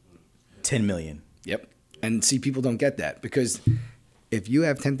 10 million. Yep. And see, people don't get that because if you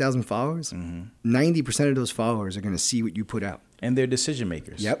have 10,000 followers, 90% of those followers are going to see what you put out. And they're decision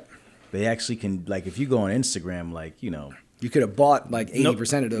makers. Yep. They actually can, like, if you go on Instagram, like, you could have bought like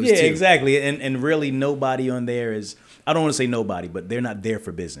 80% of those. Yeah, too. exactly. And really nobody on there is, I don't want to say nobody, but they're not there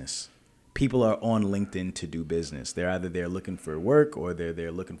for business. People are on LinkedIn to do business. They're either there looking for work, or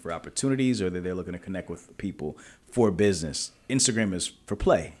they're looking for opportunities, or they're looking to connect with people for business. Instagram is for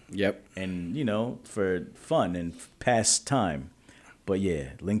play. Yep. And, for fun and pastime. But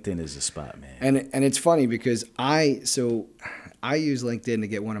yeah, LinkedIn is the spot, man. And it's funny because I used LinkedIn to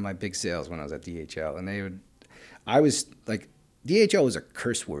get one of my big sales when I was at DHL, and DHL was a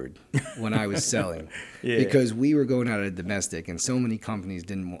curse word when I was selling because we were going out of domestic, and so many companies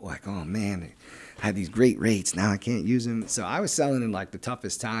didn't oh man, I had these great rates, now I can't use them. So I was selling in like the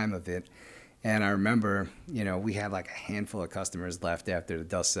toughest time of it, and I remember we had like a handful of customers left after the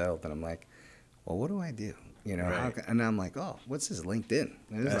dust settled, and I'm like, well, what do I do? Right. And I'm like, oh, what's this LinkedIn?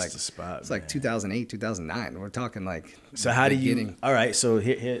 And That's like the spot. It's like 2008, 2009. We're talking like. So how do you? All right, so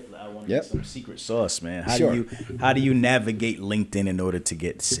here I want to get some secret sauce, man. How do you navigate LinkedIn in order to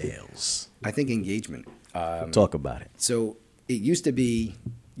get sales? I think engagement. Talk about it. So it used to be,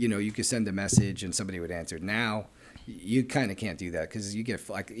 you could send a message and somebody would answer. Now you kind of can't do that because you get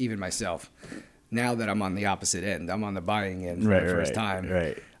like even myself. Now that I'm on the opposite end, I'm on the buying end for the first time.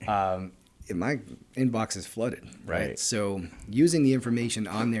 Right. My inbox is flooded, right? So using the information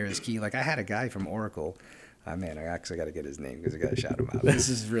on there is key. Like I had a guy from Oracle. Man, I actually got to get his name because I got to shout him out. This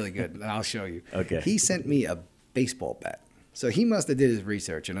is really good, and I'll show you. Okay. He sent me a baseball bat. So he must have did his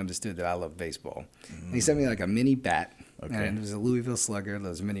research and understood that I love baseball. And he sent me like a mini bat, and it was a Louisville Slugger,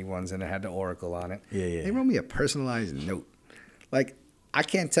 those mini ones, and it had the Oracle on it. Yeah. They wrote me a personalized note. Like, I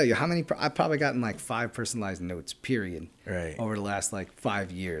can't tell you how many, I've probably gotten like 5 personalized notes, period, over the last like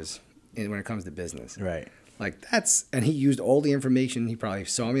 5 years. When it comes to business. Right. Like and he used all the information. He probably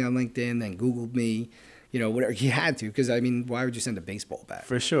saw me on LinkedIn, then Googled me, whatever. He had to, because I mean, why would you send a baseball bat?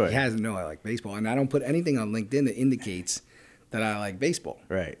 For sure. He has to know I like baseball. And I don't put anything on LinkedIn that indicates that I like baseball.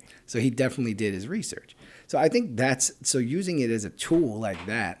 Right. So he definitely did his research. So I think so using it as a tool like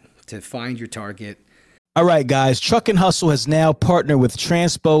that to find your target. All right, guys, Truck and Hustle has now partnered with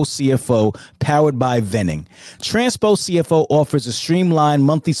Transpo CFO, powered by Venning. Transpo CFO offers a streamlined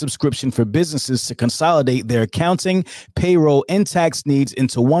monthly subscription for businesses to consolidate their accounting, payroll, and tax needs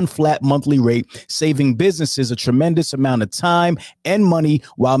into one flat monthly rate, saving businesses a tremendous amount of time and money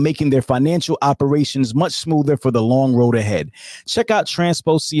while making their financial operations much smoother for the long road ahead. Check out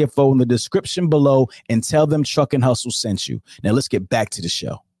Transpo CFO in the description below and tell them Truck and Hustle sent you. Now let's get back to the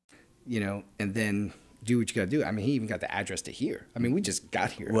show. And then do what you got to do. I mean, he even got the address to here. I mean, we just got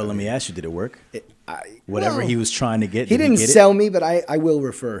here. Well, let me ask you, did it work? Whatever he was trying to get, he didn't sell me, but I will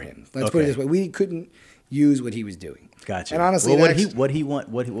refer him. Let's put it this way. We couldn't use what he was doing. Gotcha. And honestly, what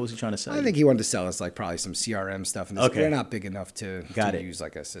was he trying to sell? I think he wanted to sell us like probably some CRM stuff. And we're not big enough to use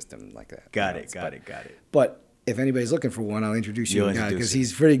like a system like that. Got it. But if anybody's looking for one, I'll introduce you to a guy because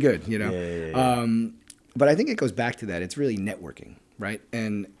he's pretty good, Yeah. But I think it goes back to that. It's really networking, right?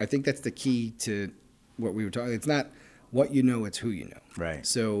 And I think that's the key to what we were talking. It's not what you know, it's who you know. Right.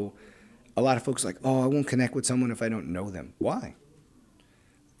 So a lot of folks are like, oh, I won't connect with someone if I don't know them. Why?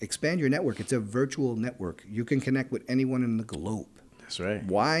 Expand your network. It's a virtual network. You can connect with anyone in the globe. That's right.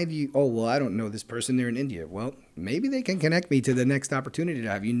 Why do you, oh, well, I don't know this person. They're in India. Well, maybe they can connect me to the next opportunity to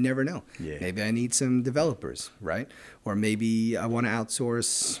have. You never know. Yeah. Maybe I need some developers, right? Or maybe I want to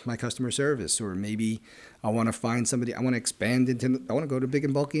outsource my customer service, or maybe I want to find somebody, I want to expand into, I want to go to big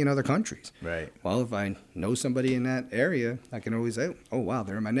and bulky in other countries. Right. Well, if I know somebody in that area, I can always say, oh, wow,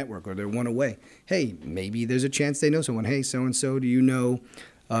 they're in my network, or they're one away. Hey, maybe there's a chance they know someone. Hey, so-and-so, do you know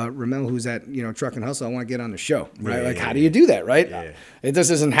Ramel, who's at, Truck and Hustle? I want to get on the show, right? Yeah, How do you do that, right? Yeah. It just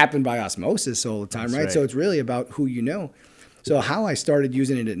doesn't happen by osmosis all the time, That's right? right. So it's really about who you know. So how I started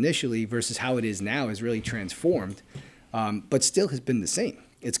using it initially versus how it is now is really transformed, but still has been the same.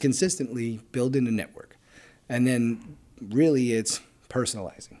 It's consistently building a network. And then really it's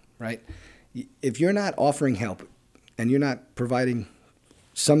personalizing, right? If you're not offering help and you're not providing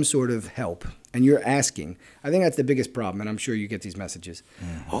some sort of help and you're asking, I think that's the biggest problem, and I'm sure you get these messages.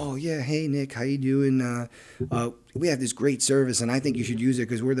 Oh, yeah, hey, Nick, how you doing? We have this great service, and I think you should use it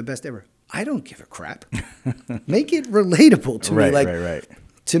because we're the best ever. I don't give a crap. Make it relatable to me. Right.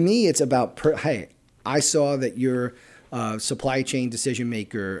 To me, it's about, hey, I saw that you're a supply chain decision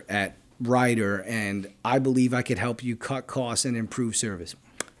maker at Ryder, and I believe I could help you cut costs and improve service.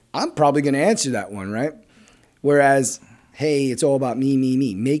 I'm probably going to answer that one, right? Whereas, hey, it's all about me.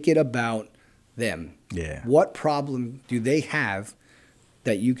 Make it about them. Yeah. What problem do they have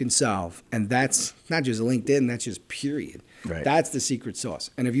that you can solve? And that's not just LinkedIn, that's just period. Right. That's the secret sauce.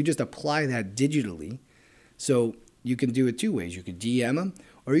 And if you just apply that digitally, so you can do it two ways. You could DM them,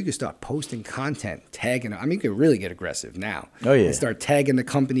 or you could start posting content, tagging them. I mean, you could really get aggressive now. Oh, yeah. And start tagging the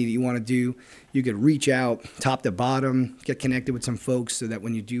company that you want to do. You could reach out top to bottom, get connected with some folks so that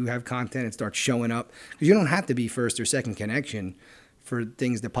when you do have content, it starts showing up. Because you don't have to be first or second connection for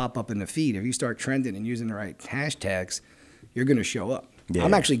things to pop up in the feed. If you start trending and using the right hashtags, you're going to show up. Yeah.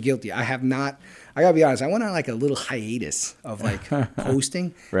 I'm actually guilty. I have not, I gotta be honest, I went on like a little hiatus of like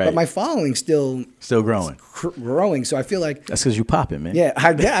posting, Right. but my following's still growing. growing. So I feel like, That's because you popping, man. yeah,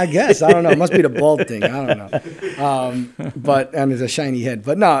 I guess, I don't know. It must be the bald thing. I don't know. But, and it's a shiny head,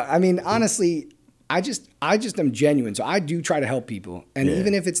 but no, I mean, honestly, I just am genuine. So I do try to help people. And Yeah.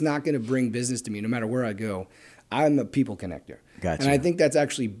 even if it's not going to bring business to me, no matter where I go, I'm a people connector. Gotcha. And I think that's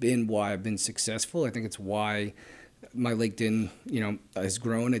actually been why I've been successful. I think it's why my LinkedIn, has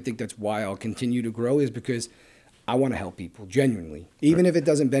grown. I think that's why I'll continue to grow, is because I want to help people genuinely, even if it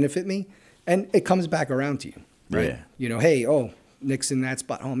doesn't benefit me. And it comes back around to you, right? Yeah. Hey, Nick's in that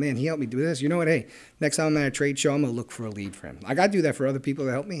spot. Oh man, he helped me do this. You know what? Hey, next time I'm at a trade show, I'm going to look for a lead for him. Like I do that for other people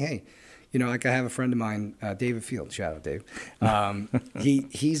that help me. Hey, like I have a friend of mine, David Field, shout out Dave.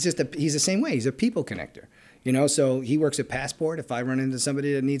 He's the same way. He's a people connector. So he works at Passport. If I run into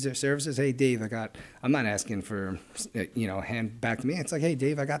somebody that needs their services, hey, Dave, I'm not asking for, hand back to me. It's like, hey,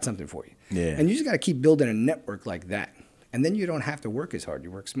 Dave, I got something for you. Yeah. And you just got to keep building a network like that. And then you don't have to work as hard. You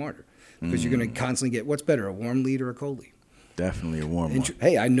work smarter because you're going to constantly get, what's better, a warm lead or a cold lead? Definitely a warm one.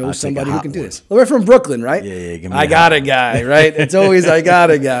 Hey, I know I'll take somebody a who hot can do one. this. Well, we're from Brooklyn, right? Yeah, give me I a got hot a guy, right? It's always, I got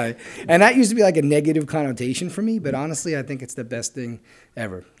a guy. And that used to be like a negative connotation for me, but honestly, I think it's the best thing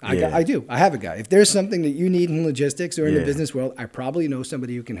ever. Yeah. I do. I have a guy. If there's something that you need in logistics or in the Yeah. business world, I probably know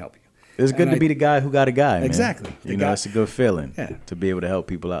somebody who can help you. It's good And to be the guy who got a guy, man. Exactly. The guy- It's a good feeling Yeah. to be able to help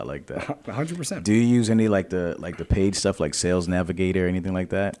people out like that. 100%. Do you use any like the paid stuff like Sales Navigator or anything like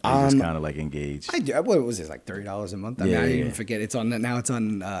that? Or you just kind of like engage. I do. What was it, like $30 a month? I Yeah, mean, I yeah. even forget. It's on now. It's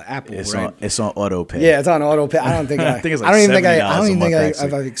on Apple, right? It's on auto pay. Yeah, it's on auto pay. I don't think I think it's like I don't even think $70 I don't even a month, think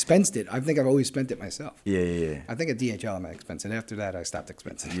actually. I've expensed it. I think I've always spent it myself. Yeah. I think at DHL I'm expensing. After that, I stopped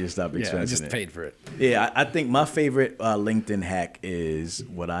expensing. You stopped Yeah, I expensing just it. paid for it. Yeah, I think my favorite LinkedIn hack is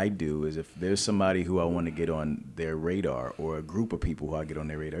what I do is if there's somebody who I want to get on their radar or a group of people who I get on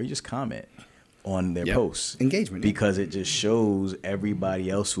their radar, you just comment on their Yep. posts. Engagement, yeah. Because it just shows everybody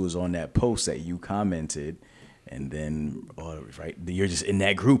else who was on that post that you commented, and then right, you're just in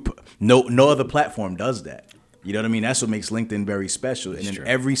that group. No other platform does that. You know what I mean? That's what makes LinkedIn very special. And then true.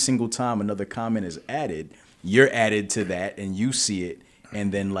 every single time another comment is added, you're added to that and you see it,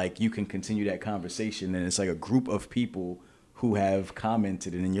 and then like you can continue that conversation, and it's like a group of people who have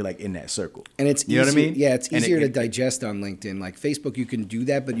commented, and then you're like in that circle. And it's you know what I mean? Yeah, it's And easier to digest on LinkedIn. Like Facebook, you can do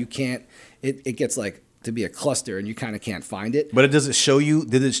that, but you can't. It gets like to be a cluster, and you kind of can't find it. But does it show you?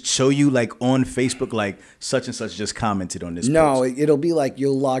 Did it show you like on Facebook, like such and such just commented on this? No, post? it'll be like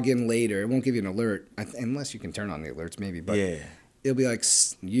you'll log in later. It won't give you an alert unless you can turn on the alerts, maybe. But Yeah. it'll be like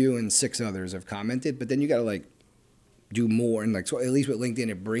you and 6 others have commented, but then you got to like do more, and like so at least with LinkedIn,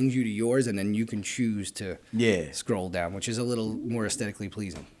 it brings you to yours, and then you can choose to scroll down, which is a little more aesthetically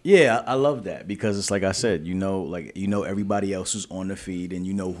pleasing. Yeah, I love that because it's like I said, everybody else who's on the feed, and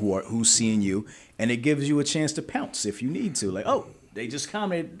you know who's seeing you, and it gives you a chance to pounce if you need to. Like, oh, they just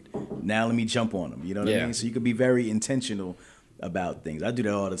commented. Now let me jump on them. You know what I Yeah. mean? So you could be very intentional about things. I do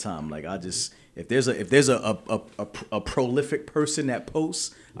that all the time. Like I just if there's a prolific person that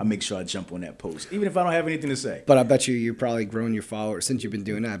posts, I make sure I jump on that post, even if I don't have anything to say. But I bet you've probably grown your followers since you've been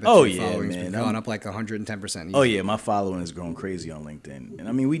doing that. I bet Oh, your yeah, following's man. been gone up like 110%. Oh yeah, my following has grown crazy on LinkedIn, and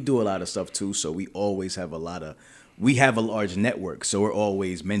I mean we do a lot of stuff too. So we always have we have a large network, so we're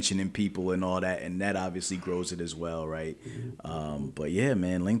always mentioning people and all that, and that obviously grows it as well, right? But yeah,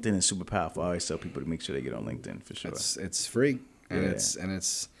 man, LinkedIn is super powerful. I always tell people to make sure they get on LinkedIn for sure. It's free and Yeah.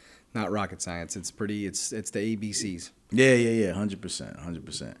 it's not rocket science. It's the ABCs. Yeah,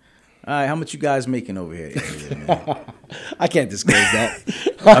 100%. All right, how much you guys making over here? Man? I can't disclose that.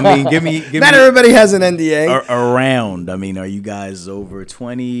 I mean, give me Not everybody has an NDA. around. I mean, are you guys over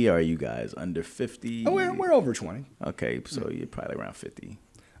 20? Are you guys under 50? Oh, we're over 20. Okay, so you're probably around 50.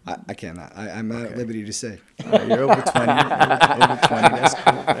 I cannot. I'm not at liberty to say. You're over 20. Over 20.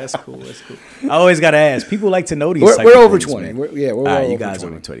 That's cool. I always got to ask. People like to know these. We're over things, 20. man. We're All right, over you guys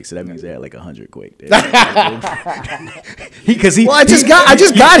 20. over 20. So that means they're at like 100 quick. Well, I just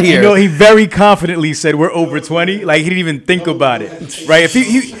got here. You know, he very confidently said we're over 20. Like he didn't even think about it, right? If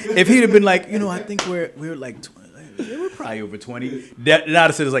he'd have been like, you know, I think we're like 20. Yeah, we're probably over 20. That I'd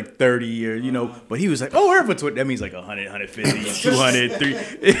have said it's like 30 or, you know, but he was like, oh, we're over 20. That means like 100, 150, 200,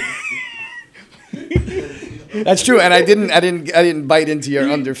 3. That's true, and I didn't bite into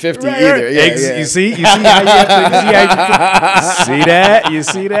your under 50 either. Yeah, yeah. You see how you have to see that? You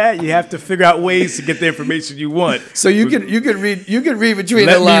see that? You have to figure out ways to get the information you want. So you could read between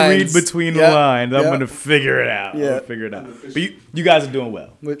the lines. Let me read between the lines. I'm Yep. gonna figure it out. Yeah. But you guys are doing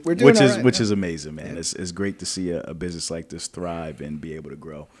well. We're doing all right, which is amazing, man. It's great to see a business like this thrive and be able to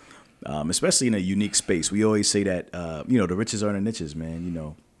grow, especially in a unique space. We always say that the riches are in the niches, man. You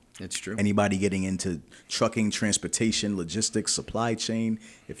know. It's true. Anybody getting into trucking, transportation, logistics, supply chain,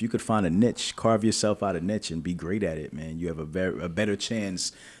 if you could find a niche, carve yourself out a niche and be great at it, man, you have a better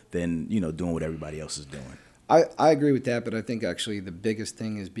chance than, doing what everybody else is doing. I agree with that, but I think actually the biggest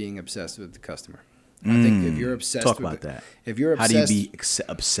thing is being obsessed with the customer. I think if you're obsessed Talk with about that. If you're How obsessed, do you be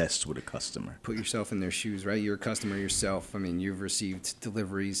obsessed with a customer? put yourself in their shoes, right? You're a customer yourself. I mean, you've received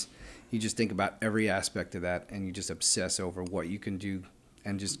deliveries. You just think about every aspect of that, and you just obsess over what you can do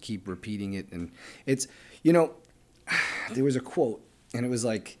and just keep repeating it. And it's, there was a quote, and it was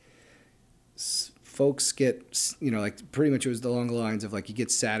like, folks get, like pretty much it was along the lines of like, you get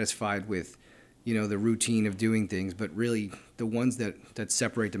satisfied with, the routine of doing things, but really the ones that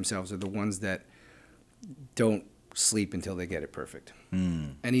separate themselves are the ones that don't sleep until they get it perfect.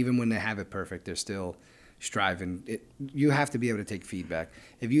 And even when they have it perfect, they're still striving. You have to be able to take feedback.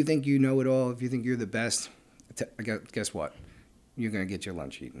 If you think you know it all, if you think you're the best, guess what? You're going to get your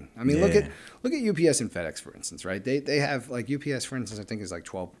lunch eaten. I mean, look at UPS and FedEx, for instance, right? They have, like, UPS, for instance, I think is like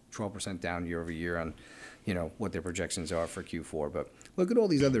 12% down year over year on, what their projections are for Q4. But look at all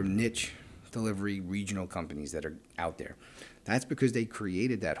these other niche delivery regional companies that are out there. That's because they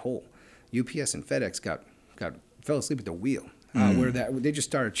created that hole. UPS and FedEx fell asleep at the wheel, where they just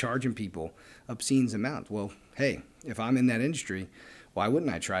started charging people obscene amounts. Well, hey, if I'm in that industry, why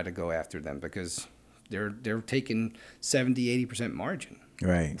wouldn't I try to go after them? Because they're taking 70-80% margin.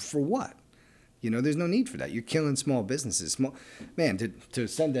 Right. For what? There's no need for that. You're killing small businesses. Man, to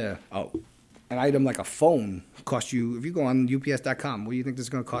send an item like a phone cost you, if you go on UPS.com, what do you think this is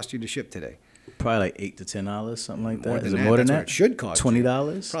going to cost you to ship today? Probably like $8 to $10, something like that. More than Is it that. more than That's that? what it should cost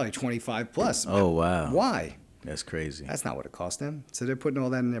 $20? Probably 25 plus. Oh, wow. Why? That's crazy. That's not what it cost them. So they're putting all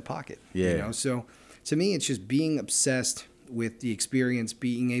that in their pocket. Yeah. So to me, it's just being obsessed with the experience,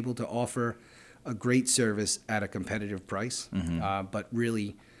 being able to offer a great service at a competitive price. But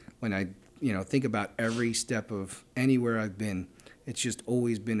really, when I think about every step of anywhere I've been, it's just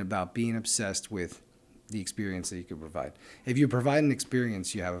always been about being obsessed with the experience that you can provide. If you provide an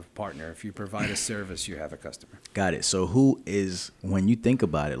experience, you have a partner. If you provide a service, you have a customer. Got it. So when you think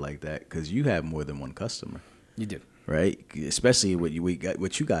about it like that, because you have more than one customer. You do. Right? Especially what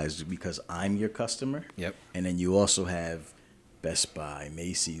you guys do, because I'm your customer. Yep. And then you also have Best Buy,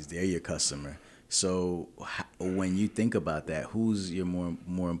 Macy's, they're your customer. So when you think about that, who's your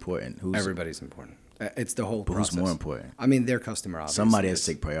more important? Everybody's important. It's the whole but process. Who's more important? I mean, their customer, obviously. Somebody has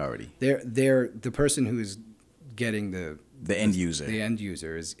to take priority. They're the person who is getting the end user. The end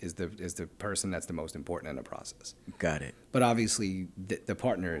user is the person that's the most important in the process. Got it. But obviously, the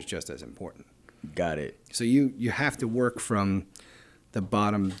partner is just as important. Got it. So you have to work from the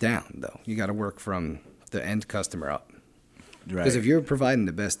bottom down, though. You got to work from the end customer up. Right. Because if you're providing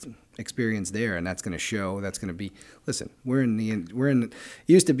the best experience there, and that's going to show, that's going to be. Listen, it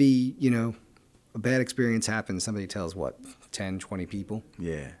used to be, a bad experience happens, somebody tells what, 10, 20 people?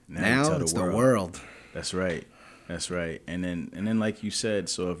 Yeah. Now it's the world. That's right. That's right. And then like you said,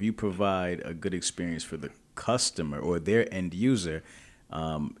 so if you provide a good experience for the customer or their end user,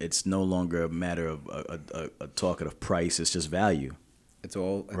 it's no longer a matter of a talkative price. It's just value. It's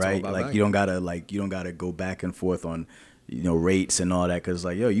all right. about like value. you don't gotta go back and forth on rates and all that, because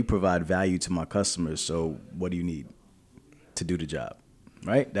like, yo, you provide value to my customers. So what do you need to do the job?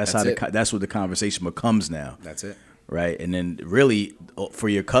 Right. That's what the conversation becomes now. That's it. Right. And then really for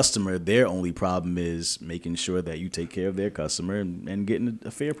your customer, their only problem is making sure that you take care of their customer and getting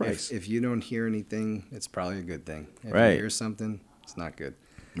a fair price. If you don't hear anything, it's probably a good thing. If right. you hear something, it's not good.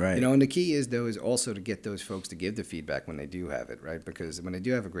 Right. And the key is, though, is also to get those folks to give the feedback when they do have it, right? Because when they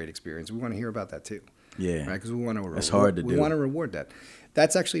do have a great experience, we want to hear about that too. Yeah. Right. Because we want to. That's hard to do. We want to reward that.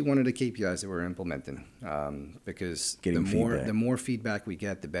 That's actually one of the KPIs that we're implementing. Because the more feedback we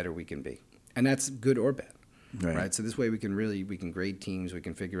get, the better we can be, and that's good or bad. Right. So this way we can grade teams. We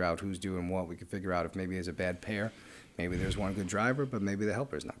can figure out who's doing what. We can figure out if maybe there's a bad pair. Maybe there's one good driver, but maybe the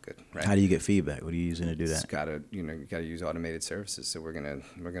helper's not good. Right. How do you get feedback? What are you using to do that? You gotta use automated services. So we're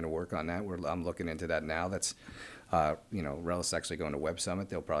gonna work on that. I'm looking into that now. That's Reli's actually going to Web Summit.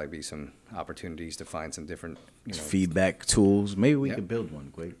 There'll probably be some opportunities to find some different feedback tools. Maybe we could build one.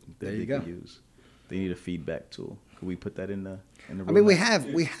 Great. There you go. They need a feedback tool. Could we put that in the room? I mean, we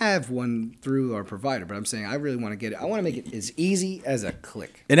have one through our provider, but I'm saying I really want to get it. I want to make it as easy as a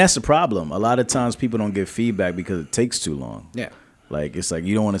click. And that's the problem. A lot of times people don't give feedback because it takes too long. Yeah. Like, it's like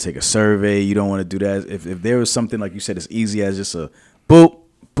you don't want to take a survey. You don't want to do that. If there was something, like you said, as easy as just a boop,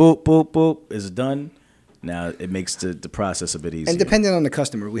 boop, boop, boop, it's done. Now it makes the process a bit easier. And depending on the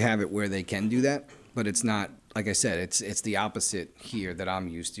customer, we have it where they can do that, but it's not. Like I said, it's the opposite here that I'm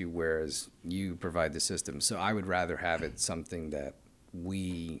used to, whereas you provide the system. So I would rather have it something that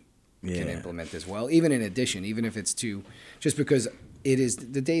we can implement as well, even in addition, even if it's just because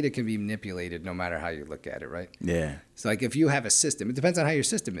the data can be manipulated no matter how you look at it, right? Yeah. So like if you have a system, it depends on how your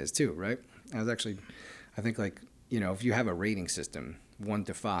system is too, right? I think if you have a rating system, 1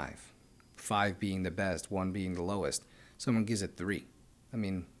 to 5, 5 being the best, 1 being the lowest, someone gives it 3. I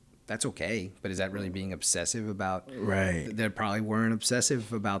mean, that's okay, but is that really being obsessive about? Right. They probably weren't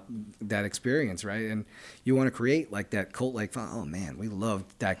obsessive about that experience, right? And you want to create like that cult-like, oh man, we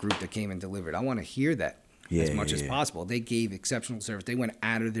loved that group that came and delivered. I want to hear that as much as possible. They gave exceptional service. They went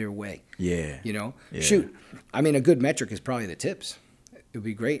out of their way. Yeah. Yeah. Shoot. I mean, a good metric is probably the tips. It would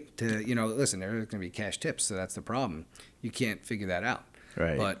be great to, listen, there's going to be cash tips, so that's the problem. You can't figure that out.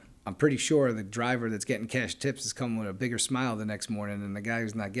 Right. But I'm pretty sure the driver that's getting cash tips is coming with a bigger smile the next morning than the guy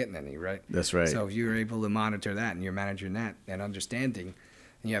who's not getting any, right? That's right. So if you're able to monitor that and you're managing that and understanding,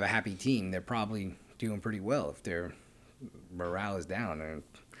 and you have a happy team, they're probably doing pretty well. If their morale is down and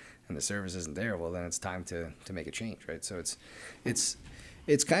the service isn't there, well, then it's time to make a change, right? So it's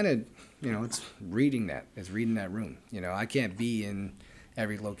kind of, it's reading that. It's reading that room. I can't be in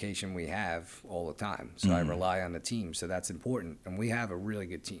every location we have all the time. So I rely on the team. So that's important. And we have a really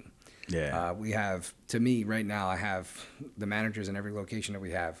good team. Yeah. We have, to me, right now, I have the managers in every location that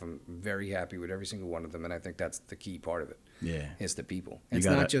we have. I'm very happy with every single one of them. And I think that's the key part of it. Yeah. It's the people. You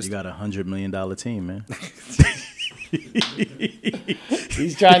got a $100 million team, man.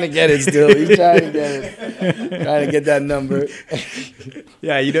 He's trying to get it still. He's trying to get it. Trying to get that number.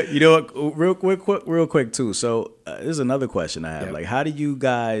 Yeah, you know what? Real quick too. So this is another question I have. Yep. Like, how do you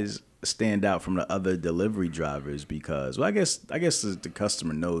guys stand out from the other delivery drivers? Because, well, I guess the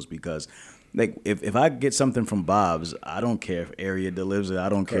customer knows, because, like, if I get something from Bob's, I don't care if Area delivers it. I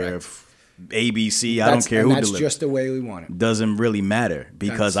don't care if ABC. I don't care who delivers it. That's just the way we want it. Doesn't really matter,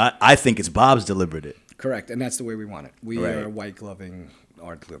 because I think it's Bob's delivered it. Correct, and that's the way we want it. We are white gloving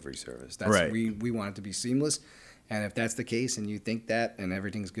our delivery service. That's right. We want it to be seamless, and if that's the case and you think that and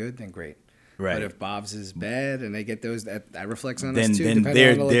everything's good, then great. Right. But if Bob's is bad and they get those, that reflects on then, us too. Then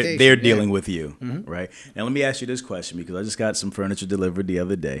they're they're dealing with you, right? And let me ask you this question, because I just got some furniture delivered the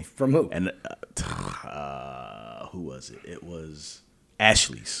other day. From who? And who was it? It was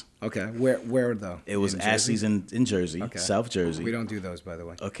Ashley's. Okay, where though? It was Ashley's in Jersey, okay. South Jersey. We don't do those, by the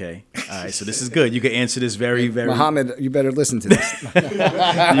way. Okay, all right. So this is good. You can answer this very. Muhammad, you better listen to this. you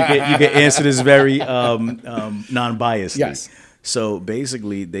can answer this very non-biased. Yes. So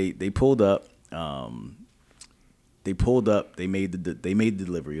basically, they pulled up. They made the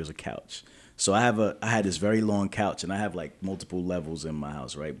delivery. It was a couch. So I had this very long couch, and I have like multiple levels in my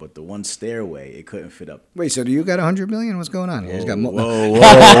house, right? But the one stairway, it couldn't fit up. Wait, so do you got 100 million? What's going on here? He's got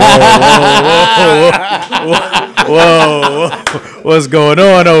Whoa. What's going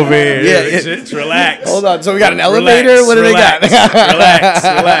on over here? Yeah. Just relax. Hold on. So we got an elevator? What do they got? Relax.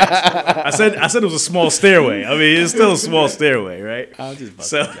 I said it was a small stairway. I mean, it's still a small stairway, right?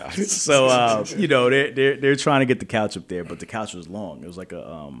 You know, they're trying to get the couch up there, but the couch was long. It was like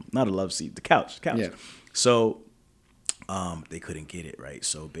a not a love seat, the couch. Yeah. So they couldn't get it, right?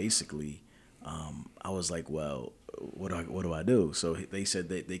 So basically, I was like, well, what do I do? So they said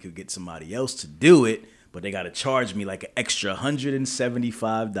that they could get somebody else to do it, but they got to charge me like an extra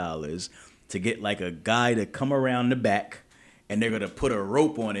 $175 to get like a guy to come around the back, and they're gonna put a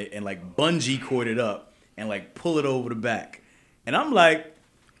rope on it and like bungee cord it up and like pull it over the back. And I'm like,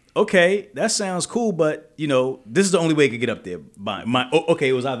 okay, that sounds cool, but you know, this is the only way it could get up there. Okay,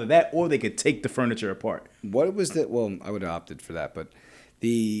 it was either that or they could take the furniture apart. What was the? Well, I would have opted for that, but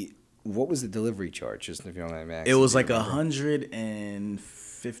what was the delivery charge? Just if you don't mind me asking. It was like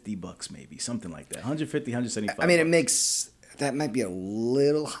 $150, maybe something like that. 150, 175. I mean, that might be a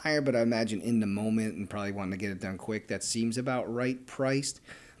little higher, but I imagine in the moment and probably wanting to get it done quick, that seems about right priced.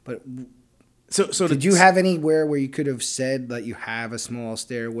 But so did you have anywhere where you could have said that you have a small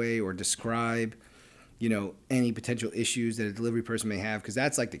stairway or describe, you know, any potential issues that a delivery person may have? Because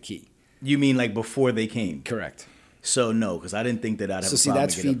that's like the key. You mean like before they came? Correct. So no, because I didn't think that I'd have. So see,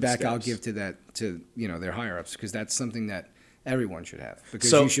 that's feedback I'll give to you know, their higher ups, because that's something that everyone should have,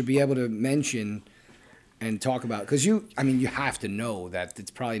 because you should be able to mention and talk about, because you have to know that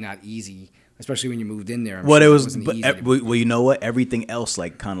it's probably not easy, especially when you moved in there. Well, it wasn't easy. Well, you know what? Everything else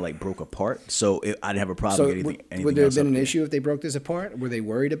like kind of like broke apart, so I didn't have a problem. So would there have been an issue if they broke this apart? Were they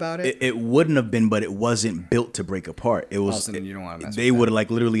worried about it? It wouldn't have been, but it wasn't built to break apart. It was. So you don't want to mess they would have like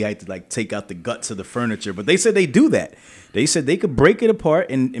literally had to like take out the guts of the furniture, but they said they do that. They said they could break it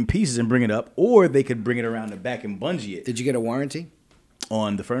apart in pieces and bring it up, or they could bring it around the back and bungee it. Did you get a warranty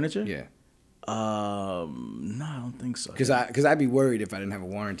on the furniture? Yeah. No, I don't think so. Because I'd be worried if I didn't have a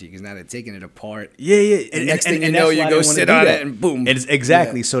warranty, because now they're taking it apart. Yeah. And next thing you know, you go sit on it and boom.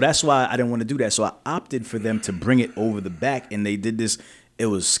 Exactly. Yeah. So that's why I didn't want to do that. So I opted for them to bring it over the back, and they did this. It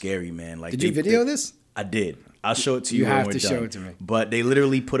was scary, man. Like, did you video this? I did. I'll show it to you. You have to show it to me. But they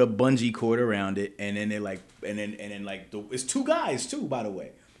literally put a bungee cord around it, and then they're like, it's two guys too, by the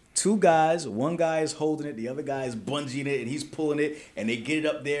way. Two guys, one guy is holding it, the other guy is bungeeing it, and he's pulling it, and they get it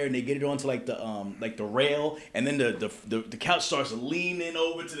up there, and they get it onto like the rail, and then the couch starts leaning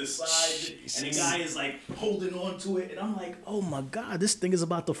over to the side, and the guy is like holding on to it, and I'm like, oh my God, this thing is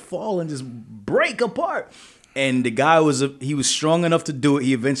about to fall and just break apart. And the guy was strong enough to do it.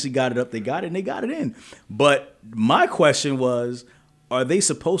 He eventually got it up. They got it, and they got it in. But my question was, are they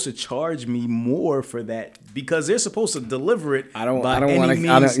supposed to charge me more for that? Because they're supposed to deliver it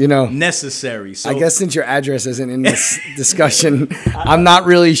necessary. So I guess since your address isn't in this discussion, I'm not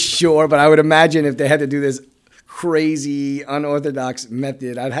really sure. But I would imagine if they had to do this crazy, unorthodox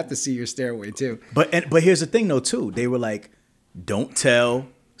method, I'd have to see your stairway too. But here's the thing, though, too. They were like, don't tell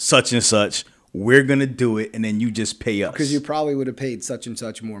such and such. We're going to do it, and then you just pay us. Because you probably would have paid such and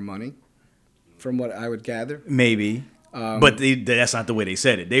such more money, from what I would gather. Maybe. But that's not the way they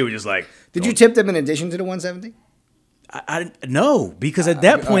said it. They were just like... Did you tip them in addition to the $170? I no, because at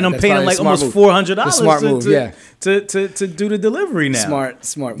that point I'm paying like almost $400 smart move, to do the delivery now.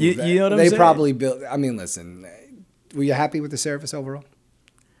 Smart move. You know what I'm saying? They probably built... I mean, listen, were you happy with the service overall?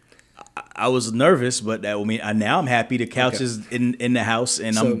 I was nervous, but now I'm happy. The couch is in the house,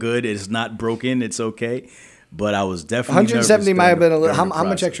 and I'm good. It's not broken. It's okay. But I was definitely 170 might have been a little... How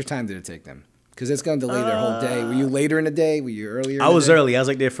much extra time did it take them? Because it's going to delay their whole day. Were you later in the day? Were you earlier? I was early. I was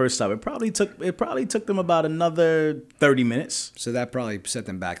like their first stop. It probably took them about another 30 minutes. So that probably set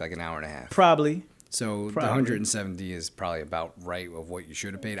them back like an hour and a half. Probably. So the 170 is probably about right of what you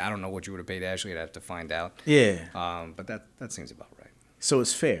should have paid. I don't know what you would have paid Ashley. I'd have to find out. Yeah. But that seems about right. So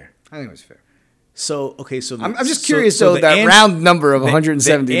it's fair. I think it was fair. So okay, so I'm just curious though, that round number of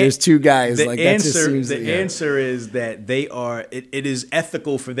 170. There's two guys. The answer is that they are. It is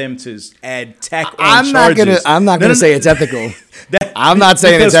ethical for them to add tack on charges. I'm not gonna say it's ethical. I'm not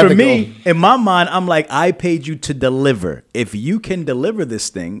saying it's ethical. For me, in my mind, I'm like, I paid you to deliver. If you can deliver this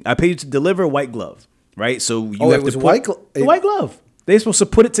thing, I paid you to deliver white glove, right? So you have to put the white glove. They're supposed to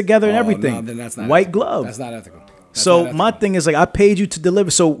put it together and everything. No, then that's not white ethical. glove. That's not ethical. So my thing is like, I paid you to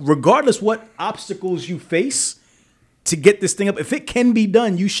deliver. So regardless what obstacles you face, to get this thing up. If it can be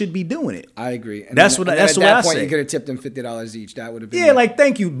done, you should be doing it. I agree. And That's then, what and that's then what at I that point, say. you could have tipped them $50 each. That would have been Yeah, like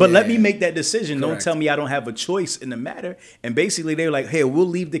thank you, but let me Yeah. make that decision. Don't Correct. tell me I don't have a choice in the matter. And basically, they were like, "Hey, we'll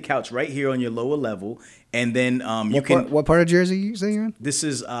leave the couch right here on your lower level, and then you can." What part of Jersey you say you're in? This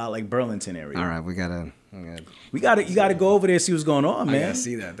is like Burlington area. All right, we gotta. You gotta go over there and see what's going on, man. gotta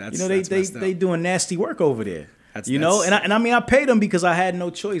see that. That's- you know that's messed they up. doing nasty work over there. That's- you know, that's- and I mean I paid them because I had no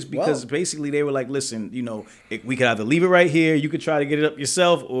choice because Well- basically they were like, listen, you know, we could either leave it right here, you could try to get it up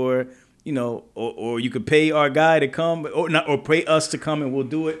yourself, or you know, or you could pay our guy to come, or pay us to come and we'll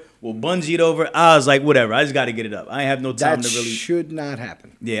do it. We'll bungee it over. I was like, whatever. I just got to get it up. I have no time That to really. should not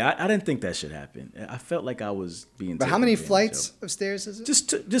happen. Yeah, I didn't think that should happen. I felt like I was being. But how taken many advantage flights of. of stairs is it?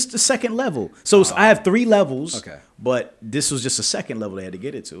 Just the second level. So I have 3 levels. Okay. But this was just a second level they had to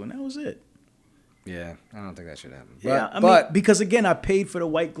get it to, and that was it. Yeah, I don't think that should happen. Yeah, I mean, because again, I paid for the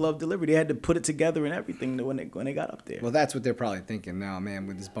white glove delivery. They had to put it together and everything when they got up there. Well, that's what they're probably thinking now, man.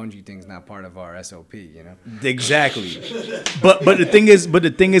 With this bungee thing's not part of our SOP, you know. Exactly. but the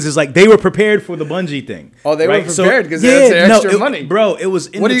thing is like they were prepared for the bungee thing. Oh, they were right? prepared because that's their extra money, bro. It was.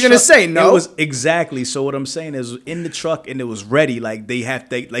 In What the are you gonna truck. say, no? It was exactly. So what I'm saying is in the truck and it was ready. Like they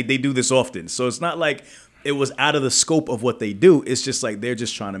do this often. So it's not like it was out of the scope of what they do. It's just like they're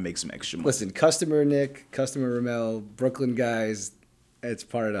just trying to make some extra money. Listen, customer Nick, customer Ramel, Brooklyn guys, it's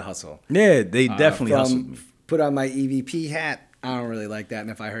part of the hustle. Yeah, they definitely hustle. Put on my EVP hat. I don't really like that,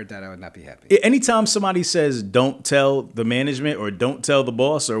 and if I heard that, I would not be happy. Anytime somebody says don't tell the management or don't tell the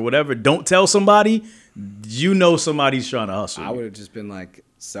boss or whatever, don't tell somebody, you know somebody's trying to hustle. I would have just been like,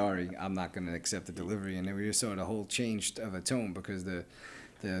 sorry, I'm not going to accept the delivery. And then we just saw the whole change of a tone because the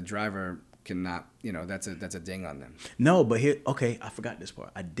driver cannot, you know, that's a ding on them. No, but here, okay, I forgot this part.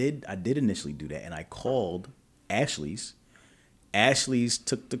 I did initially do that, and I called Ashley's. Ashley's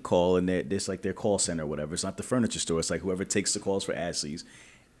took the call, and there's like their call center or whatever. It's not the furniture store. It's like whoever takes the calls for Ashley's.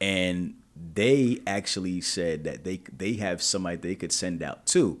 And they actually said that they have somebody they could send out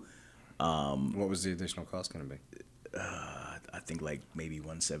too. What was the additional cost going to be? I think like maybe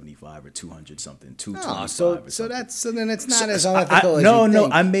 175 or 200 something, Oh, 225 so or something. so then it's not as I- unethical as no, you no,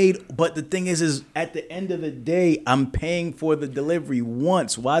 think. I made, but the thing is at the end of the day, I'm paying for the delivery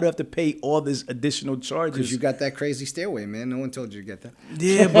once. Why do I have to pay all this additional charges? Because you got that crazy stairway, man. No one told you to get that.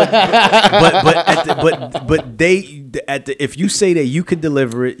 Yeah, if you say that you could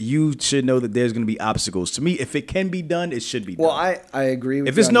deliver it, you should know that there's going to be obstacles. To me, if it can be done, it should be done. Well, I agree with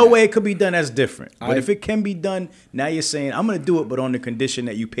If you there's on no that. way it could be done, that's different. But I- if it can be done, now you're saying I'm going to do it, but on the condition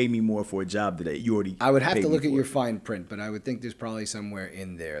that you pay me more for a job that you already. I would have paid to me look at for. your fine print, but I would think there's probably somewhere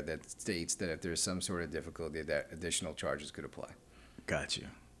in there that states that if there's some sort of difficulty, that additional charges could apply. Gotcha.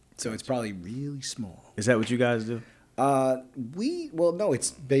 So it's probably really small. Is that what you guys do? No,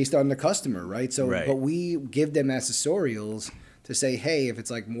 it's based on the customer, right? So, Right. but we give them accessorials to say, hey, if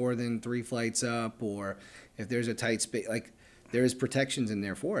it's like more than 3 flights up, or if there's a tight space, like there is protections in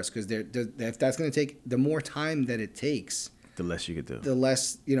there for us, because if that's going to take, the more time that it takes, The less you could do. the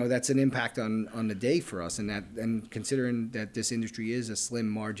less, that's an impact on the day for us. And considering that this industry is a slim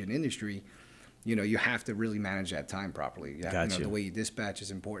margin industry, you have to really manage that time properly. You have to know Gotcha. the way you dispatch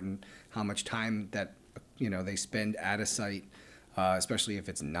is important, how much time that, they spend at a site, especially if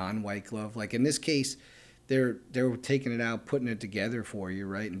it's non-white glove. Like in this case, they're taking it out, putting it together for you,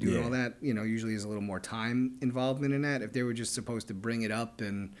 right? And doing Yeah. all that, usually is a little more time involvement in that. If they were just supposed to bring it up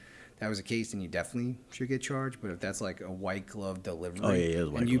and that was the case, then you definitely should get charged. But if that's like a white glove delivery, Oh, yeah, it was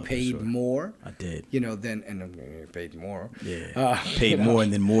white and you glove, for paid sure. more, I did. then you paid more. Yeah. Paid more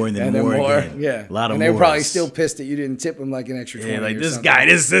and then more and then And then more more, again. yeah. A lot of and they were probably mores. still pissed that you didn't tip them like an extra 20 Yeah, like or this something. guy,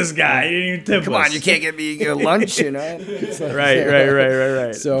 this guy. He didn't even tip Come us. on, you can't get me a lunch, It's like-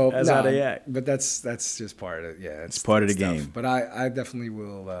 Right. So that's no, how they act. But that's just part of it. Yeah, It's part of the tough. game. But I definitely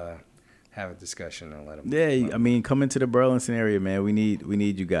will have a discussion and let them. Yeah, I mean, come into the Burlington area, man. We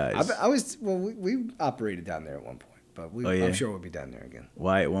need you guys. We operated down there at one point, but Oh, yeah? I'm sure we'll be down there again.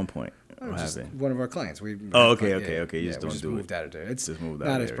 Why at one point? Oh, What just happened? one of our clients. Oh, okay. You just we don't just do it. moved out of there. It's Just moved out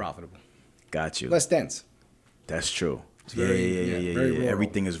not of as there. profitable, Got you. less dense. That's true. very- very rural.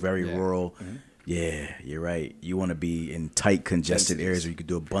 Everything is very Yeah. rural. Yeah, you're right. You want to be in tight, congested Densities. areas where you could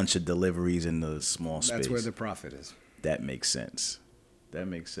do a bunch of deliveries in the small space. That's where the profit is. That makes sense.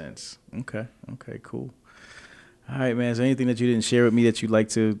 Okay, cool. All right, man. Is there anything that you didn't share with me that you'd like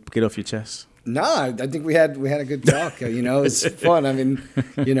to get off your chest? No, I think we had a good talk. It's fun. I mean,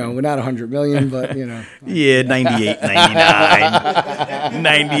 we're not 100 million, but Yeah, 98.99.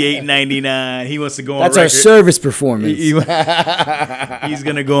 98.99. He wants to go on record. That's our service performance. He's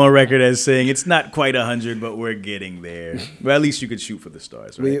gonna go on record as saying it's not quite 100, but we're getting there. But at least you could shoot for the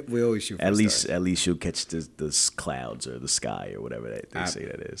stars, right? We always shoot for the stars. At least you'll catch the clouds or the sky or whatever they say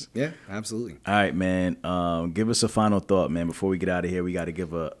that is. Yeah, absolutely. All right, man. Give us a final thought, man. Before we get out of here, we got to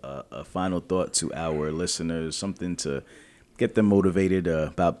give a final thought to our listeners, something to get them motivated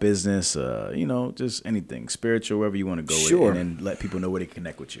about business, just anything, spiritual, wherever you want to go Sure. with it, and then let people know where they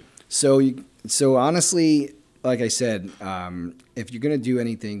connect with you. So honestly, like I said, if you're going to do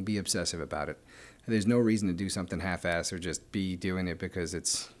anything, be obsessive about it. There's no reason to do something half-assed or just be doing it because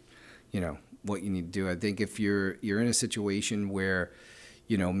it's, what you need to do. I think if you're in a situation where,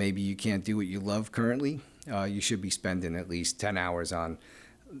 maybe you can't do what you love currently, you should be spending at least 10 hours on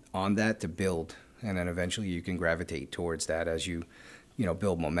that to build, and then eventually you can gravitate towards that as you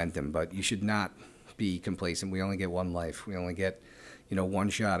build momentum. But you should not be complacent. We only get one life. We only get one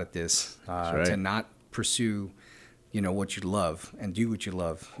shot at this. Right. To not pursue what you love and do what you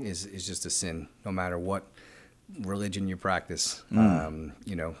love is just a sin, no matter what religion you practice. You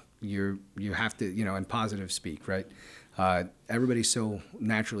have to, and positive speak, right? Everybody's so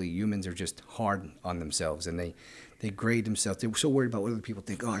naturally, humans are just hard on themselves, and they grade themselves. They're so worried about what other people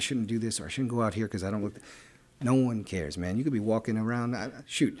think. Oh, I shouldn't do this, or I shouldn't go out here because I don't look. No one cares, man. You could be walking around.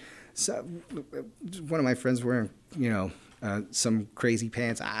 So one of my friends wearing, some crazy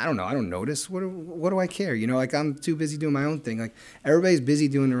pants. I don't know. I don't notice. What do I care? I'm too busy doing my own thing. Like, everybody's busy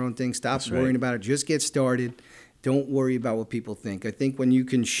doing their own thing. Stop worrying about it. Just get started. Don't worry about what people think. I think when you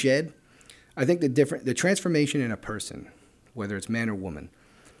can shed, I think the transformation in a person, whether it's man or woman,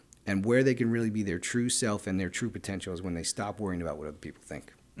 and where they can really be their true self and their true potential is when they stop worrying about what other people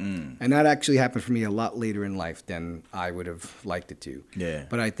think. And that actually happened for me a lot later in life than I would have liked it to. Yeah.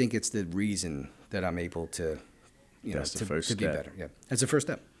 But I think it's the reason that I'm able to, That's the first to be step. better. Yeah, that's the first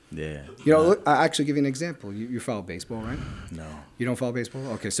step. Yeah. Look, I'll actually give you an example. You follow baseball, right? No. You don't follow baseball?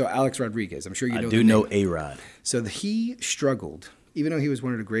 Okay, so Alex Rodriguez. I'm sure you know. I do know A-Rod. So he struggled, even though he was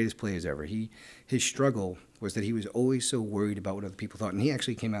one of the greatest players ever. His struggle was that he was always so worried about what other people thought. And he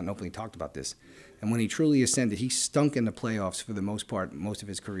actually came out and openly talked about this. And when he truly ascended, he stunk in the playoffs for the most part, most of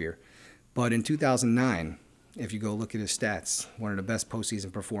his career. But in 2009, if you go look at his stats, one of the best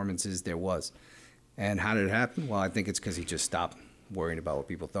postseason performances there was. And how did it happen? Well, I think it's because he just stopped worrying about what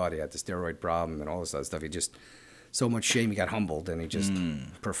people thought. He had the steroid problem and all this other stuff. He just, so much shame, he got humbled and he just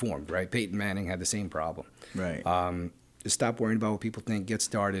performed, right? Peyton Manning had the same problem. Right. Just stop worrying about what people think, get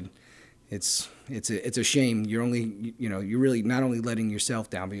started. It's a shame. You're only, you're really not only letting yourself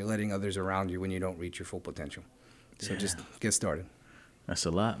down, but you're letting others around you when you don't reach your full potential. So just get started. That's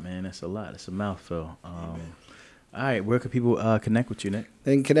a lot, man. That's a lot. It's a mouthful. All right, where can people connect with you, Nick?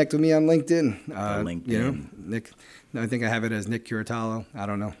 They can connect with me on LinkedIn. LinkedIn. Nick. I think I have it as Nick Curattalo. I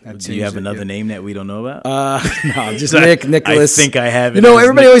don't know. Do you have another name that we don't know about? No, just Nicholas. I think I have it.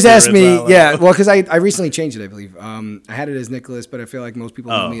 Everybody always asks me. Curattalo. Yeah, well, because I recently changed it, I believe. I had it as Nicholas, but I feel like most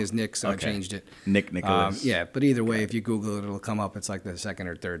people know me as Nick, so I changed it. Nicholas. Yeah, but either way, if you Google it, it'll come up. It's like the second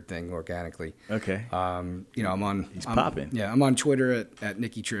or third thing organically. Okay. I'm on. He's popping. Yeah, I'm on Twitter at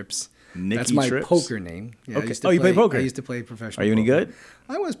Nicky Trips. Nicky That's my Trips? poker name. Yeah, Okay. You play poker? I used to play professional. Are you any poker. good?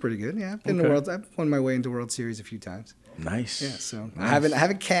 I was pretty good. Yeah, I've been to Worlds. I've won my way into World Series a few times. Nice. Yeah, so Nice. I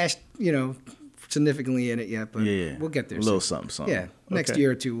haven't cashed, significantly in it yet, but we'll get there. A little soon. something. Yeah, next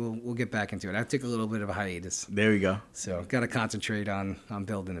year or two we'll get back into it. I took a little bit of a hiatus, There we go. so got to concentrate on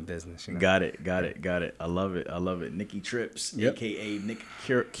building a business. Got it. I love it. Nicky Trips, Yep. a.k.a. Nick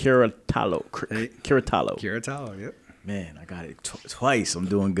Curattalo. Curattalo, yep. Man, I got it twice. I'm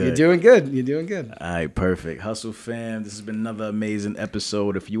doing good. You're doing good. All right, perfect. Hustle fam, this has been another amazing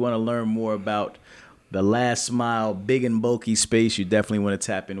episode. If you want to learn more about the last mile, big and bulky space, you definitely want to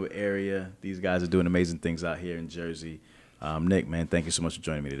tap in with Area. These guys are doing amazing things out here in Jersey. Nick, man, thank you so much for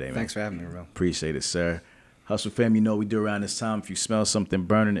joining me today, man. Thanks for having me, bro. Appreciate it, sir. Hustle fam, you know what we do around this time. If you smell something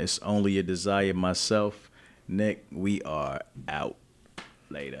burning, it's only your desire. Myself, Nick, we are out.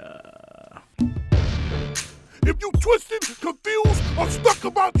 Later. If you twisted, confused, or stuck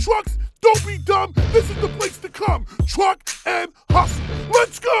about trucks, don't be dumb. This is the place to come. Truck and hustle.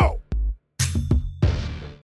 Let's go!